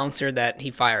big bouncer that he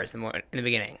fires in the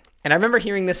beginning. And I remember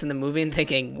hearing this in the movie and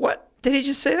thinking, what? Did he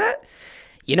just say that?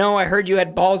 You know, I heard you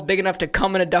had balls big enough to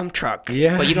come in a dump truck.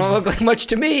 Yeah. But you don't look like much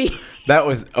to me. That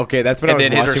was, okay, that's when And I was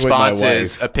then his watching with my response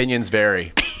is, wife. "Opinions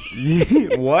vary."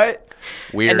 What?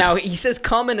 Weird. And now he says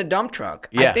come in a dump truck.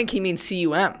 Yeah. I think he means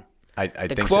C-U-M. I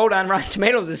The think quote on Rotten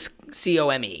Tomatoes is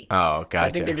C-O-M-E. Oh, gotcha. So I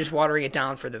think they're just watering it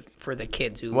down for the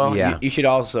kids who. Well, Yeah. you should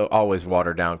also always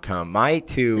water down cum. My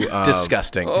two...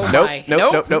 disgusting. Oh Nope, my.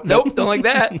 nope. Don't like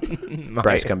that.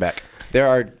 Bryce, come back.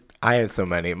 I have so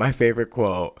many. My favorite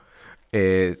quote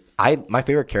is... My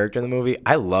favorite character in the movie,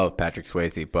 I love Patrick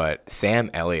Swayze, but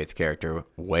Sam Elliott's character,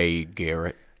 Wade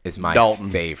Garrett, is my Dalton.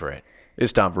 favorite.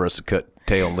 It's time for us to cut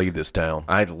tail and leave this town.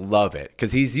 I love it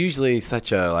because he's usually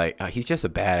such a he's just a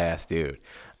badass dude.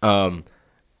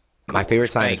 My favorite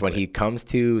sign is when he comes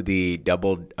to the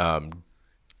double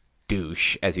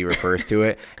douche, as he refers to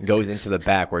it, and goes into the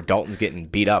back where Dalton's getting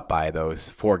beat up by those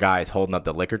four guys holding up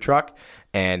the liquor truck,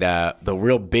 and the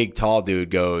real big tall dude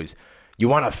goes, "You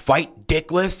want to fight,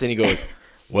 dickless?" And he goes,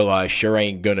 "Well, I sure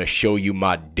ain't gonna show you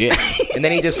my dick." And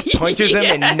then he just punches him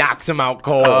and knocks him out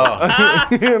cold.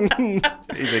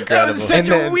 He's incredible. Such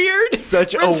a weird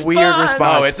response.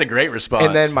 Oh, it's a great response.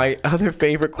 And then my other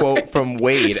favorite quote from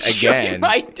Wade Show you again.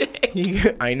 my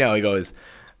dick. I know. He goes,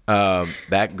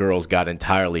 "That girl's got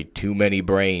entirely too many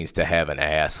brains to have an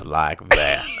ass like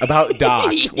that." About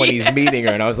Doc when he's meeting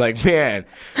her, and I was like, man,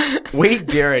 Wade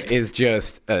Garrett is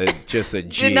just a G.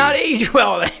 Did not age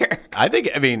well there. I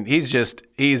mean, he's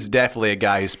definitely a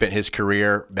guy who spent his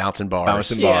career bouncing bars.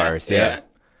 Bouncing bars, yeah.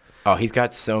 Oh, he's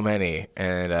got so many,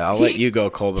 and I'll let you go,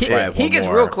 Cole, before I have one He gets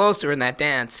more. real close to her in that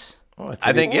dance. Oh,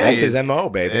 I think that's he's- his MO,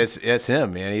 baby. It's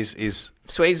him, man. He's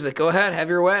Swayze's like, go ahead, have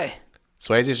your way.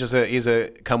 Swayze's just he's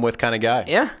a come with kind of guy.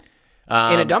 Yeah.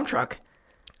 In a dump truck.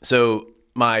 So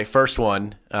my first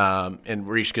one, and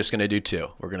we're each just going to do two.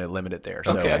 We're going to limit it there.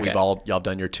 So Okay. y'all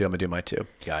done your two. I'm going to do my two.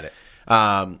 Got it.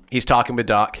 He's talking with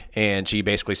Doc, and she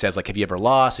basically says, like, "Have you ever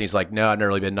lost?" And he's like, "No, I've never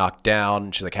really been knocked down."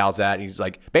 And she's like, "How's that?" And he's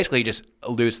like, basically, he just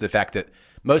alludes to the fact that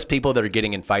most people that are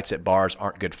getting in fights at bars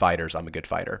aren't good fighters. I'm a good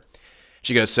fighter.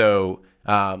 She goes, "So,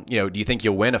 do you think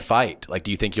you'll win a fight? Like,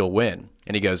 do you think you'll win?"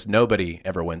 And he goes, "Nobody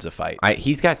ever wins a fight."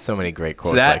 He's got so many great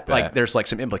quotes So like that. like, there's like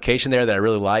some implication there that I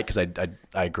really like because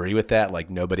I agree with that. Like,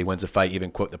 nobody wins a fight,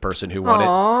 even quote the person who won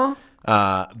it.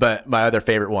 But my other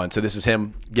favorite one. So this is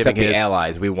him giving Except his the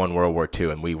Allies, we won World War II,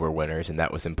 and we were winners, and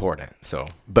that was important. So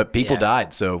But people Yeah.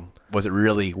 died, so was it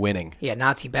really winning? Yeah,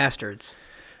 Nazi bastards.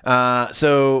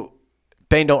 So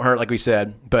pain don't hurt, like we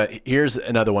said. But here's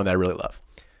another one that I really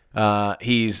love.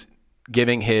 He's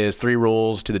giving his 3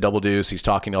 rules to the Double Deuce. He's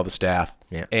talking to all the staff,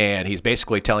 and he's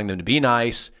basically telling them to be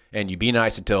nice, and you be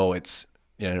nice until it's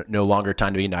no longer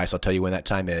time to be nice. I'll tell you when that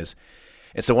time is.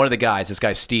 And so one of the guys, this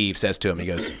guy Steve, says to him, he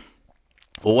goes,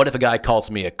 well, what if a guy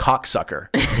calls me a cocksucker?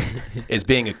 Is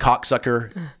being a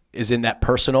cocksucker, isn't that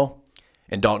personal?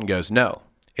 And Dalton goes, no.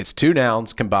 It's 2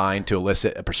 nouns combined to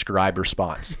elicit a prescribed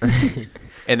response.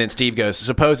 And then Steve goes,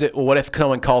 well, what if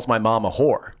someone calls my mom a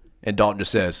whore? And Dalton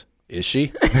just says, is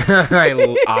she? I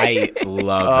love it.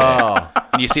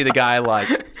 And you see the guy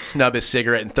like snub his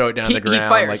cigarette and throw it down on the ground. He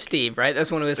fires like, Steve, right? That's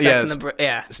one of his sex in the...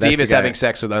 Yeah. Steve is having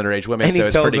sex with underage women, And so he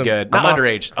it's pretty tells him, good. Not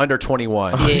underage, under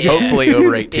 21. Yeah. Hopefully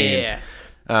over 18. Yeah.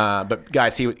 But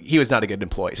guys, he was not a good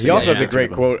employee. So He also has a yeah,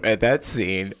 great quote at that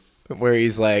scene where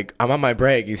he's like, I'm on my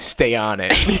break, you stay on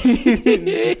it.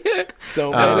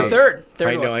 So That was the third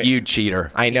I one. know. You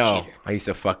cheater. I know. I used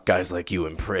to fuck guys like you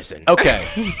in prison. Okay.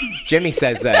 Jimmy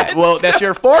says that. Well, that's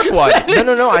your 4th one.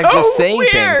 No. I'm So just saying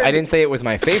things. weird. I didn't say it was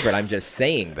my favorite. I'm just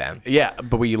saying them. Yeah,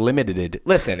 but we limited it.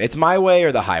 Listen, it's my way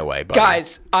or the highway, buddy.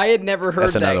 Guys, I had never heard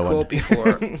That's that another one. quote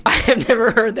before. I have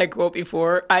never heard that quote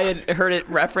before. I had heard it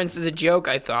referenced as a joke,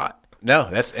 I thought. No,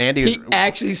 that's Andy's. He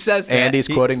actually says that. Andy's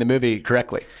quoting the movie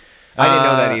correctly. I didn't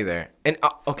know that either. And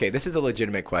okay, this is a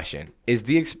legitimate question. Is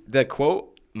the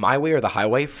quote "My Way or the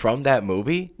Highway" from that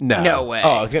movie? No way. Oh,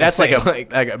 I was gonna That's say,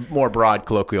 like a more broad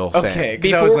colloquial okay. saying.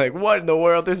 Because I was like, what in the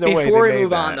world? There's no way. Before they we made move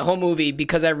that. on, the whole movie,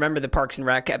 because I remember the Parks and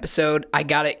Rec episode, I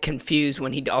got it confused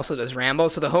when he also does Rambo.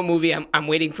 So the whole movie, I'm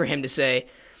waiting for him to say,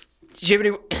 "Did you have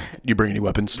any, You bring any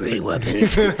weapons?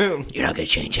 weapons? You're not going to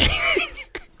change anything."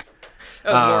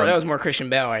 That was more Christian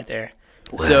Bale right there.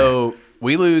 So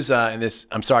we lose, and this.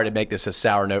 I'm sorry to make this a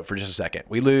sour note for just a second.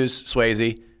 We lose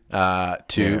Swayze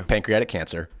to pancreatic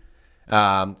cancer,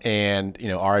 and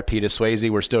R.I.P. to Swayze.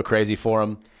 We're still crazy for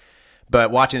him.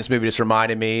 But watching this movie just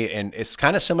reminded me, and it's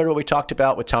kind of similar to what we talked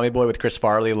about with Tommy Boy with Chris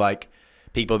Farley, like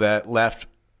people that left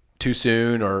too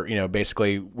soon, or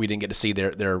basically we didn't get to see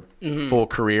their full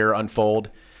career unfold.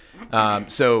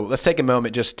 So let's take a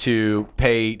moment just to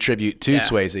pay tribute to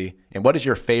Swayze. And what is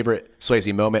your favorite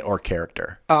Swayze moment or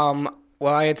character?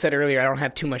 Well, I had said earlier I don't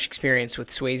have too much experience with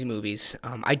Swayze movies.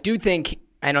 I do think,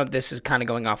 I know this is kind of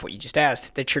going off what you just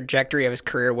asked, the trajectory of his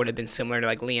career would have been similar to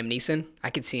like Liam Neeson.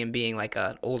 I could see him being like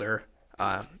an older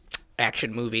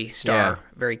action movie star,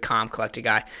 very calm, collected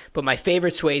guy. But my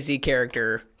favorite Swayze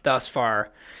character thus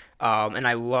far, and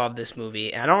I love this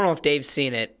movie, and I don't know if Dave's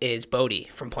seen it, is Bodhi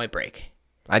from Point Break.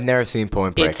 I've never seen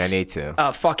Point Break. I need to.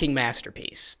 A fucking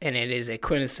masterpiece, and it is a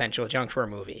quintessential junk drawer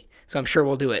movie. So I'm sure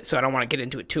we'll do it. So I don't want to get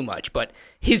into it too much, but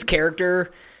his character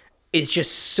is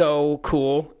just so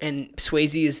cool, and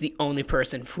Swayze is the only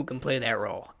person who can play that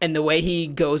role. And the way he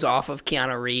goes off of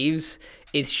Keanu Reeves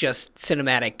is just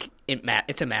cinematic.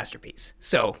 It's a masterpiece.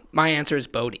 So my answer is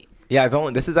Bodhi. Yeah,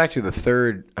 this is actually the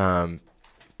third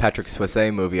Patrick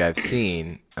Swayze movie I've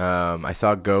seen. I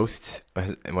saw Ghost.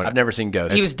 I've never seen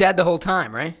Ghost. He was dead the whole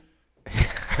time, right?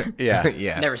 Yeah.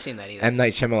 Yeah. Never seen that either. M.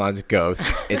 Night Shyamalan's Ghost.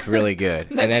 It's really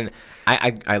good. And then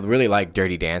I really like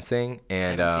Dirty Dancing.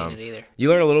 And I haven't seen it either. You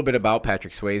learn a little bit about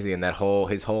Patrick Swayze and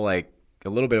his whole like a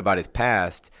little bit about his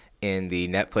past in the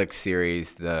Netflix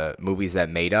series, The Movies That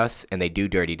Made Us, and they do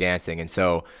Dirty Dancing. And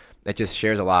so that just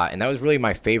shares a lot. And that was really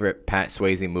my favorite Pat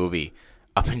Swayze movie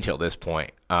up until this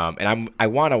point. And I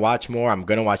want to watch more. I'm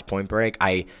going to watch Point Break.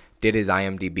 I did his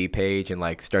IMDb page and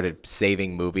like started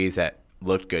saving movies that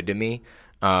looked good to me.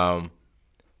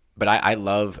 But I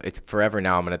love, it's forever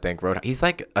now I'm going to think Roadhouse. He's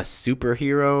like a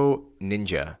superhero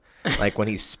ninja. Like when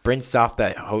he sprints off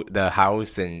the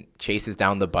house and chases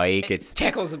down the bike, it's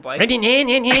Tackles the bike.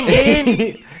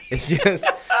 it's just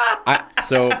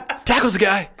Tackles the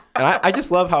guy. and I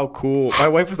just love how cool. My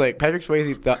wife was like, Patrick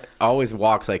Swayze always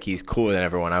walks like he's cooler than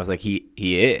everyone. I was like, he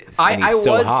is. And he's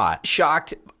so was hot.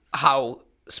 shocked how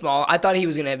small. I thought he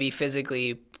was gonna be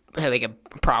physically like a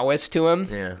prowess to him.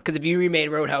 Yeah. Because if you remade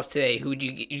Roadhouse today, who'd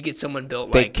you get? You'd get someone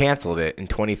built They like. canceled it in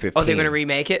 2015. Oh, they're gonna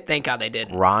remake it. Thank God they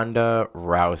did. Ronda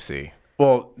Rousey.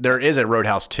 Well, there is a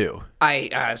Roadhouse 2. I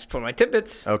was putting my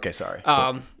tidbits. Okay, sorry.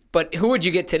 But who would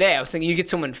you get today? I was thinking you get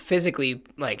someone physically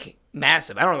like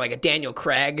massive. I don't know, like a Daniel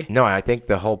Craig. No, I think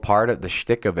the whole part of the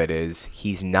shtick of it is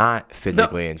he's not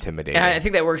physically intimidating. And I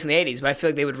think that works in the 80s, but I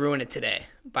feel like they would ruin it today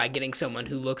by getting someone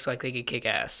who looks like they could kick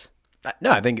ass.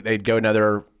 No, I think they'd go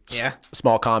another Yeah.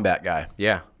 small combat guy.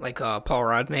 Yeah. Like Paul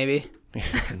Rudd, maybe.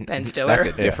 Ben Stiller.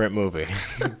 That's a different movie.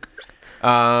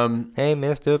 Hey,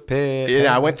 Mr. Pitt.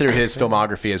 Yeah, I went through his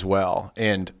filmography as well,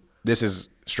 and this is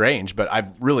strange, but I've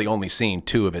really only seen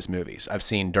 2 of his movies. I've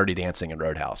seen Dirty Dancing and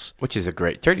Roadhouse. Which is a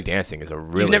great. Dirty Dancing is a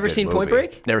really. You've never good seen movie. Point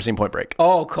Break? Never seen Point Break.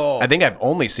 Oh, cool. I think I've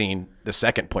only seen the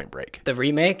second Point Break. The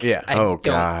remake? Yeah. I Oh, don't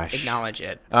gosh. acknowledge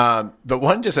it. But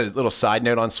one just a little side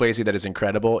note on Swayze that is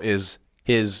incredible is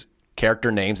his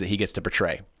character names that he gets to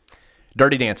portray.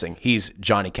 Dirty Dancing, he's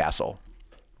Johnny Castle.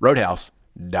 Roadhouse,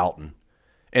 Dalton.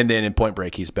 And then in Point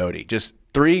Break, he's Bodie. Just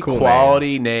 3 Cool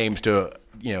quality names to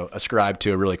ascribe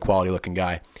to a really quality looking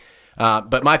guy.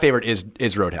 But my favorite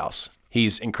is Roadhouse.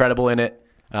 He's incredible in it.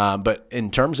 But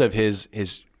in terms of his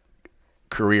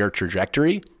career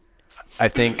trajectory, I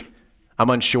think I'm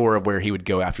unsure of where he would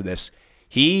go after this.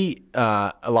 He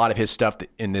a lot of his stuff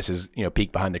and this is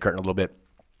peek behind the curtain a little bit.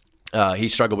 He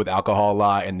struggled with alcohol a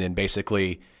lot, and then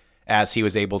basically, as he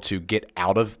was able to get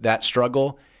out of that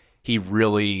struggle, he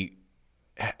really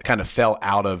kind of fell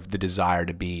out of the desire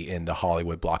to be in the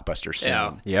Hollywood blockbuster scene.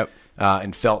 Yeah. Yep.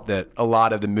 And felt that a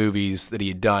lot of the movies that he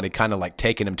had done had kind of like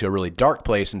taken him to a really dark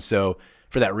place. And so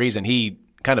for that reason, he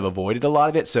kind of avoided a lot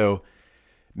of it. So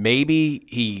maybe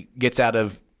he gets out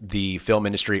of the film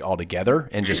industry altogether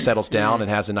and just settles down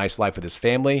and has a nice life with his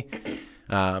family.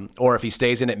 Or if he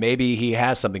stays in it, maybe he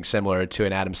has something similar to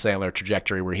an Adam Sandler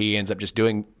trajectory where he ends up just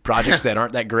doing projects that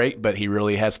aren't that great, but he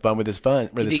really has fun with his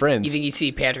friends. You think you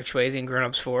see Patrick Swayze in Grown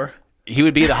Ups 4? He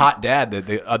would be the hot dad that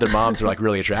the other moms are like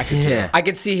really attracted to. I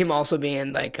could see him also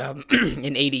being like an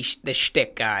 80s the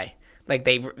shtick guy. Like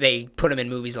they put him in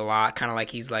movies a lot, kind of like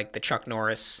he's like the Chuck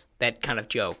Norris, that kind of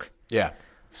joke. Yeah.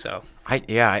 So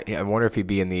I wonder if he'd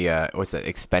be in the what's that,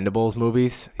 Expendables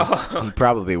movies. He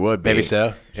probably would be. Maybe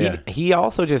so. Yeah. He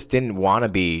also just didn't want to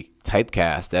be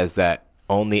typecast as that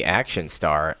only action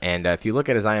star. And if you look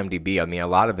at his IMDb, I mean, a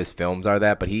lot of his films are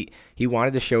that, but he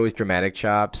wanted to show his dramatic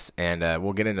chops, and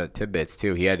we'll get into tidbits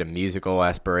too. He had a musical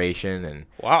aspiration, and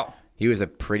wow, he was a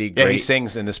pretty great. Yeah, he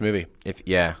sings in this movie.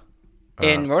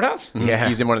 In Roadhouse. Yeah,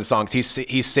 He's in one of the songs.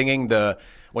 He's singing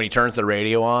when he turns the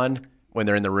radio on when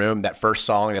they're in the room. That first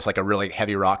song, that's like a really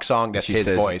heavy rock song. That's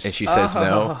his voice. and she says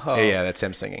no. Yeah, that's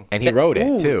him singing. And he wrote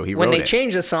it too. He when wrote they it.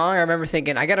 changed the song, I remember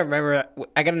thinking, I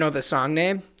gotta know the song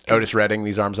name. Otis Redding,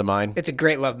 These Arms of Mine. It's a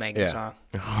great love making song.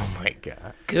 Oh my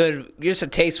god. Good, just a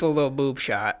tasteful little boob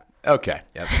shot. Okay.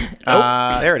 Yep.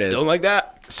 There it is. Don't like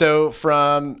that. So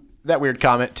from that weird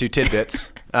comment to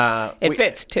tidbits. It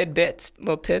fits. Tidbits.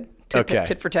 Little tid. Okay.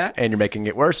 Tit for tat. And you're making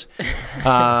it worse.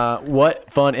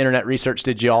 What fun internet research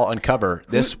did y'all uncover?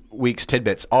 This week's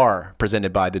tidbits are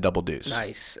presented by the Double Deuce.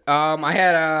 Nice. I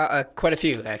had quite a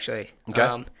few, actually.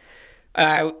 Okay.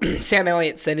 Sam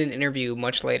Elliott said in an interview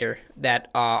much later that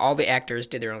all the actors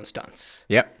did their own stunts.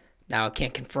 Yep. Now, I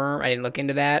can't confirm. I didn't look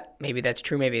into that. Maybe that's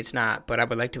true. Maybe it's not. But I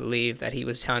would like to believe that he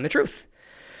was telling the truth.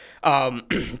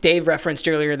 Dave referenced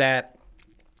earlier that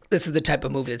this is the type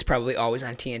of movie that's probably always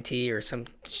on TNT or some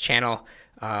channel.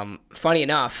 Funny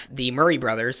enough, the Murray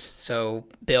brothers, so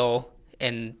Bill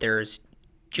and there's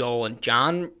Joel and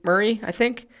John Murray, I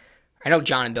think. I know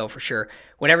John and Bill for sure.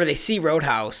 Whenever they see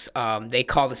Roadhouse, they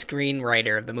call the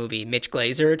screenwriter of the movie, Mitch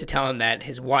Glazer, to tell him that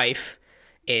his wife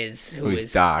is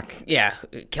Doc. Yeah,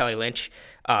 Kelly Lynch,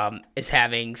 is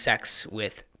having sex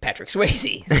with Patrick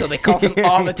Swayze. So they call him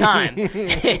all the time.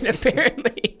 And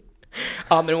apparently,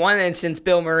 in one instance,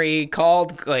 Bill Murray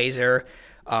called Glazer,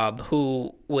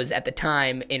 who was at the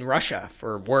time in Russia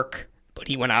for work, but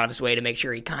he went out of his way to make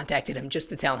sure he contacted him just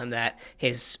to tell him that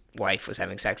his wife was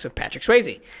having sex with Patrick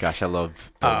Swayze. Gosh, I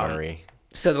love Bill Murray.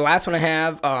 So the last one I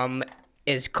have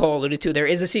is Cole alluded to. There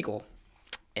is a sequel.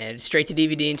 And straight to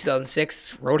DVD in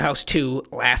 2006, Roadhouse 2,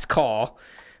 Last Call.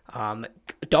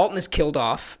 Dalton is killed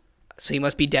off, so he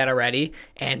must be dead already.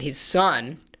 And his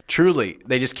son... Truly,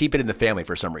 they just keep it in the family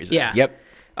for some reason. Yeah.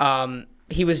 Yep.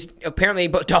 He was apparently,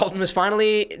 but Dalton was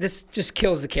finally, this just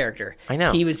kills the character. I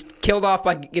know. He was killed off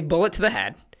by a bullet to the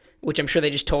head, which I'm sure they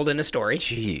just told in a story.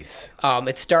 Jeez.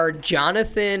 It starred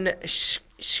Jonathan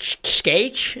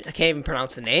Skaich, I can't even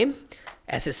pronounce the name,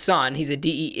 as his son. He's a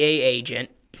DEA agent.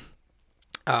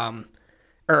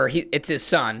 It's his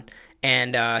son,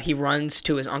 and he runs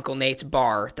to his Uncle Nate's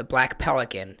bar, the Black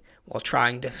Pelican, while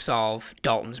trying to solve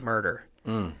Dalton's murder.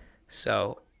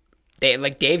 So, they,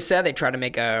 like Dave said, they tried to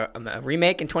make a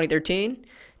remake in 2013,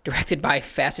 directed by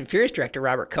Fast and Furious director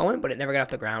Robert Cohen, but it never got off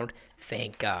the ground.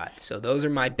 Thank God. So those are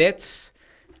my bits.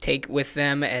 Take with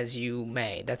them as you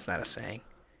may. That's not a saying.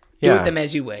 Do with them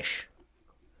as you wish.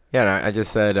 Yeah, and I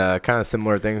just said kind of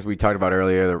similar things we talked about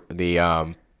earlier.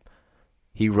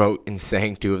 He wrote and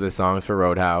sang 2 of the songs for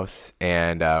Roadhouse,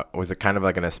 and was a kind of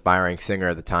like an aspiring singer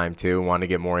at the time too. Wanted to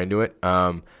get more into it.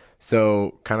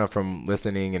 So kind of from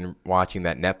listening and watching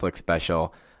that Netflix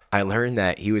special, I learned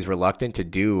that he was reluctant to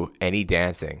do any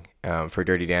dancing for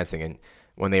Dirty Dancing. And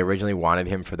when they originally wanted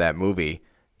him for that movie,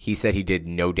 he said he did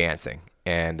no dancing.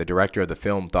 And the director of the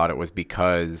film thought it was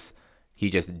because he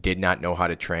just did not know how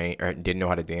to train or didn't know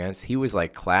how to dance. He was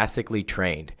like classically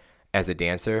trained as a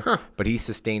dancer, but he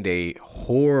sustained a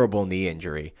horrible knee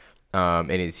injury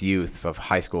in his youth of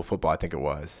high school football, I think it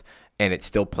was. And it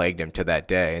still plagued him to that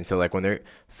day. And so like when they're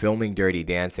filming Dirty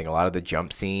Dancing, a lot of the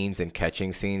jump scenes and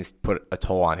catching scenes put a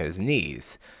toll on his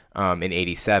knees in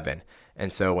 87.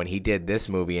 And so when he did this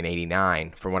movie in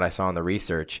 89, from what I saw in the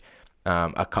research,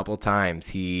 a couple times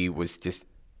he was just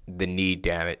the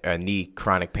knee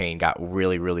chronic pain got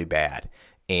really, really bad.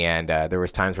 And there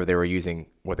was times where they were using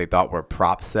what they thought were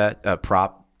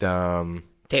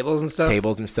Tables and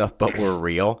stuff, but were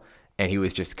real. And he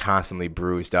was just constantly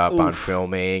bruised up on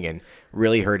filming and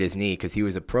really hurt his knee because he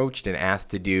was approached and asked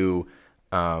to do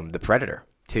The Predator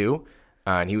too.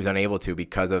 And he was unable to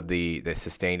because of the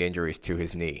sustained injuries to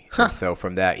his knee. And so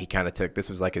from that, he kind of took, this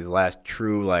was like his last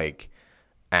true like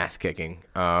ass kicking.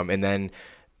 And then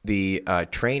the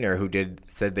trainer who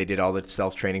said they did all the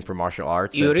self-training for martial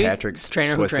arts, Yuri, Patrick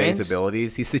trainer who trains? Swayze's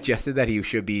abilities, he suggested that he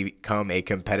should become a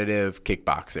competitive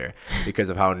kickboxer because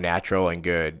of how natural and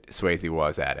good Swayze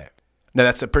was at it. No,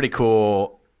 that's a pretty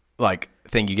cool like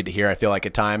thing you get to hear. I feel like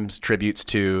at times tributes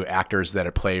to actors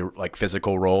that play like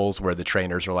physical roles where the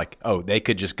trainers are like, oh, they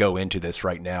could just go into this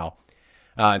right now.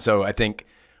 And so I think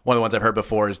one of the ones I've heard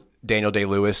before is Daniel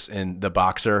Day-Lewis in The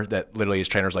Boxer, that literally his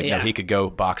trainer's like, no, he could go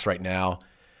box right now.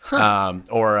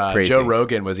 Or Joe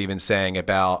Rogan was even saying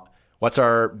about, what's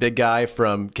our big guy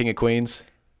from King of Queens?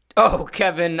 Oh,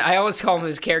 Kevin. I always call him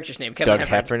his character's name. Doug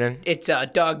Heffernan? It's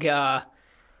Doug...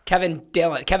 Kevin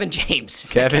James.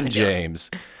 Kevin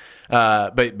James.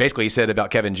 But basically he said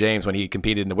about Kevin James when he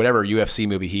competed in whatever UFC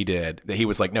movie he did, that he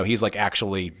was like, no, he's like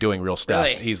actually doing real stuff.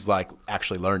 Really? He's like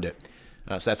actually learned it.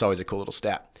 So that's always a cool little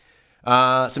stat.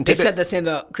 They said the same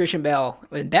about Christian Bale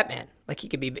in Batman. Like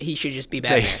he should just be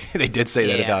Batman. They did say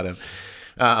that about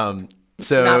him.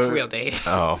 So not for real, Dave.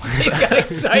 Oh. He got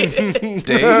excited.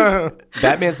 Dave,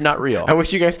 Batman's not real. I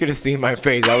wish you guys could have seen my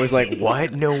face. I was like,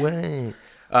 what? No way.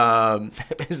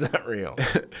 It's not real.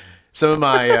 Some of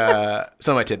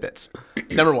my tidbits.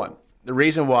 Number one, the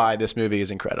reason why this movie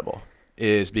is incredible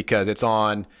is because it's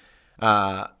on.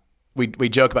 We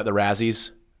joke about the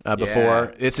Razzies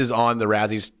before. Yeah. This is on the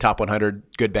Razzies top 100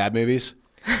 good bad movies.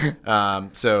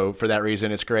 So for that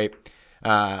reason, it's great.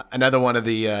 Another one of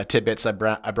the tidbits I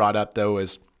brought up though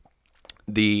is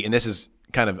and this is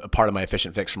kind of a part of my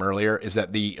efficient fix from earlier, is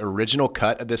that the original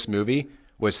cut of this movie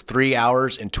was 3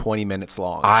 hours and 20 minutes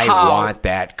long. I want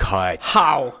that cut.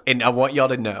 How? And I want y'all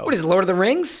to know. What is Lord of the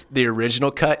Rings? The original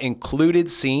cut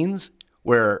included scenes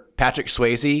where Patrick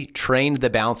Swayze trained the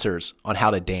bouncers on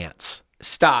how to dance.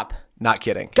 Stop. Not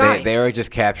kidding. Guys. They were just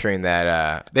capturing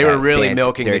that. They were really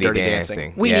milking the Dirty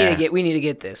Dancing. We need to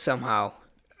get this somehow.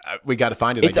 We got to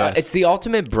find it, I guess. It's the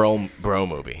ultimate bro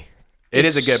movie. It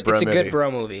is a good bro movie. It's a good bro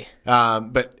movie.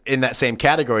 But in that same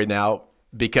category now,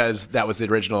 because that was the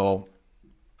original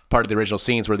part of the original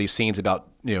scenes were these scenes about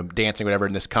dancing, whatever,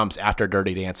 and this comes after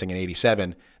Dirty Dancing in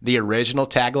 87. The original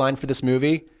tagline for this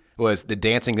movie was the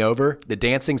dancing's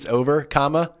over,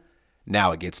 comma,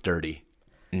 now it gets dirty.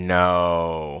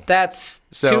 No. That's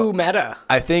too meta.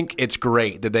 I think it's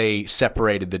great that they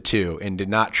separated the two and did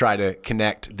not try to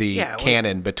connect the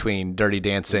canon between Dirty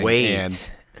Dancing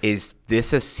and... Is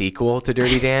this a sequel to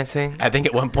Dirty Dancing? I think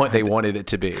at one point they wanted it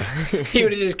to be. He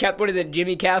would have just kept, what is it,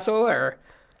 Jimmy Castle or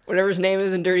whatever his name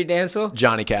is in Dirty Dancing?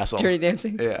 Johnny Castle. Dirty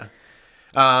Dancing? Yeah.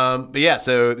 But yeah,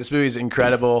 so this movie is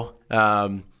incredible.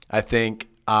 I think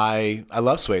I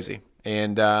love Swayze.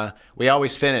 And we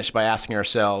always finish by asking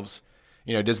ourselves,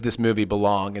 does this movie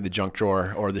belong in the junk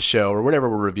drawer or the show or whatever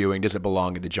we're reviewing? Does it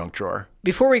belong in the junk drawer?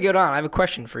 Before we get on, I have a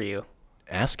question for you.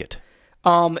 Ask it.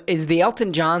 Is the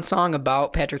Elton John song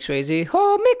about Patrick Swayze?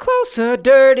 Hold me closer,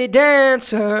 dirty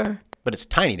dancer. But it's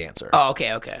Tiny Dancer. Oh,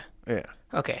 okay. Yeah.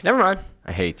 Okay, never mind.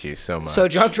 I hate you so much. So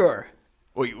junk drawer.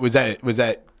 Wait, was that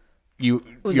you?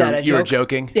 Was that a joke? You were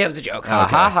joking? Yeah, it was a joke.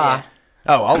 Okay. Yeah.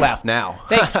 Oh, I'll laugh now.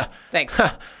 Thanks.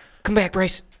 Come back,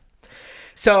 Bryce.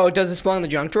 So, does this belong in the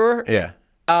junk drawer? Yeah.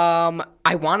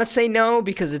 I want to say no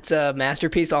because it's a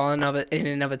masterpiece all in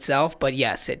and of itself, but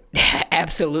yes, it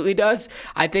absolutely does.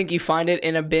 I think you find it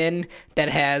in a bin that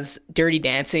has Dirty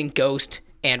Dancing, Ghost,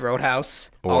 and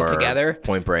Roadhouse all together.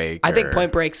 Point Break. I think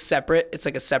Point Break's separate. It's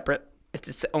like it's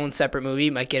its own separate movie.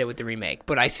 You might get it with the remake,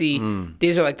 but I see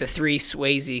these are like the three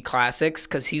Swayze classics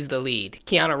because he's the lead.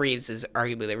 Keanu Reeves is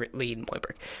arguably the lead in Point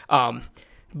Break.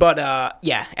 But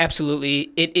yeah,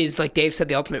 absolutely. It is, like Dave said,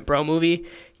 the ultimate bro movie.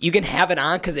 You can have it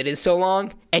on because it is so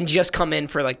long and just come in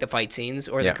for like the fight scenes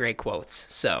or the great quotes.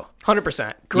 So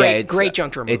 100%. Great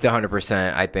junk drawer movie. It's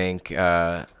 100%, I think,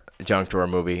 junk drawer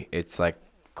movie. It's like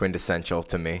quintessential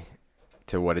to me,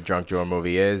 to what a junk drawer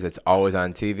movie is. It's always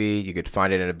on TV. You could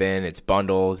find it in a bin. It's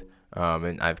bundled.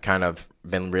 And I've kind of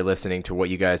been re-listening to what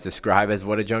you guys describe as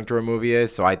what a junk drawer movie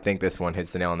is. So I think this one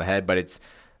hits the nail on the head, but it's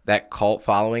that cult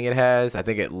following it has. I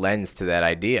think it lends to that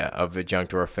idea of a junk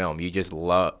drawer film. You just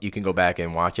you can go back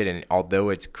and watch it. And although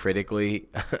it's critically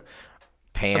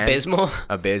abysmal,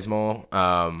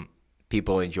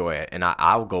 people enjoy it. And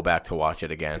I'll go back to watch it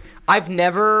again. I've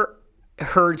never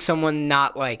heard someone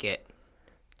not like it.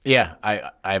 Yeah,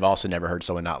 I've also never heard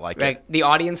someone not like it. The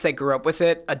audience that grew up with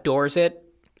it adores it.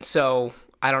 So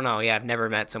I don't know. Yeah, I've never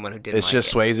met someone who didn't. It's like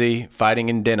just it. Swayze fighting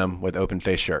in denim with open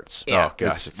face shirts. Yeah. Oh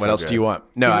gosh, What else do you want?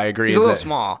 No, I agree. He's a little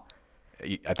small.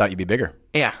 I thought you'd be bigger.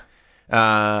 Yeah.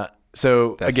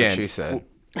 So That's again, what she said.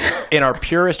 In our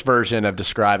purest version of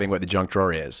describing what the junk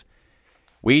drawer is,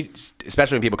 we,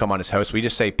 especially when people come on as hosts, we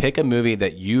just say pick a movie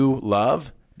that you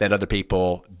love that other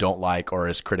people don't like or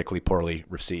is critically poorly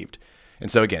received.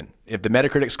 And so again, if the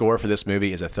Metacritic score for this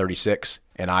movie is a 36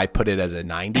 and I put it as a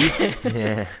 90,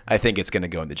 I think it's going to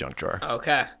go in the junk drawer.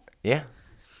 Okay. Yeah.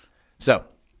 So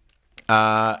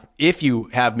if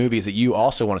you have movies that you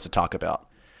also want us to talk about,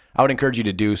 I would encourage you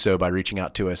to do so by reaching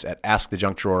out to us at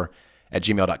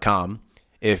askthejunkdrawer@gmail.com.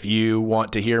 If you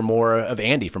want to hear more of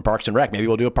Andy from Parks and Rec, maybe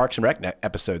we'll do a Parks and Rec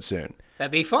episode soon.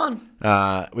 That'd be fun.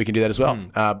 We can do that as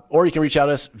well. Or you can reach out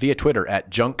to us via Twitter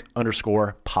at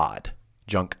junk_pod.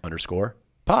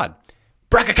 Junk_pod.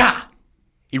 Brakaka!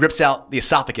 He rips out the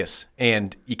esophagus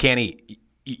and you can't eat.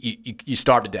 You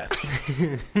starve to death.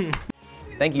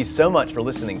 Thank you so much for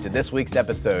listening to this week's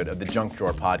episode of the Junk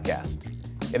Drawer Podcast.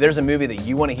 If there's a movie that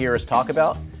you want to hear us talk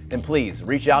about, then please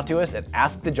reach out to us at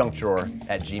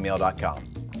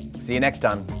askthejunkdrawer@gmail.com. See you next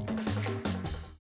time.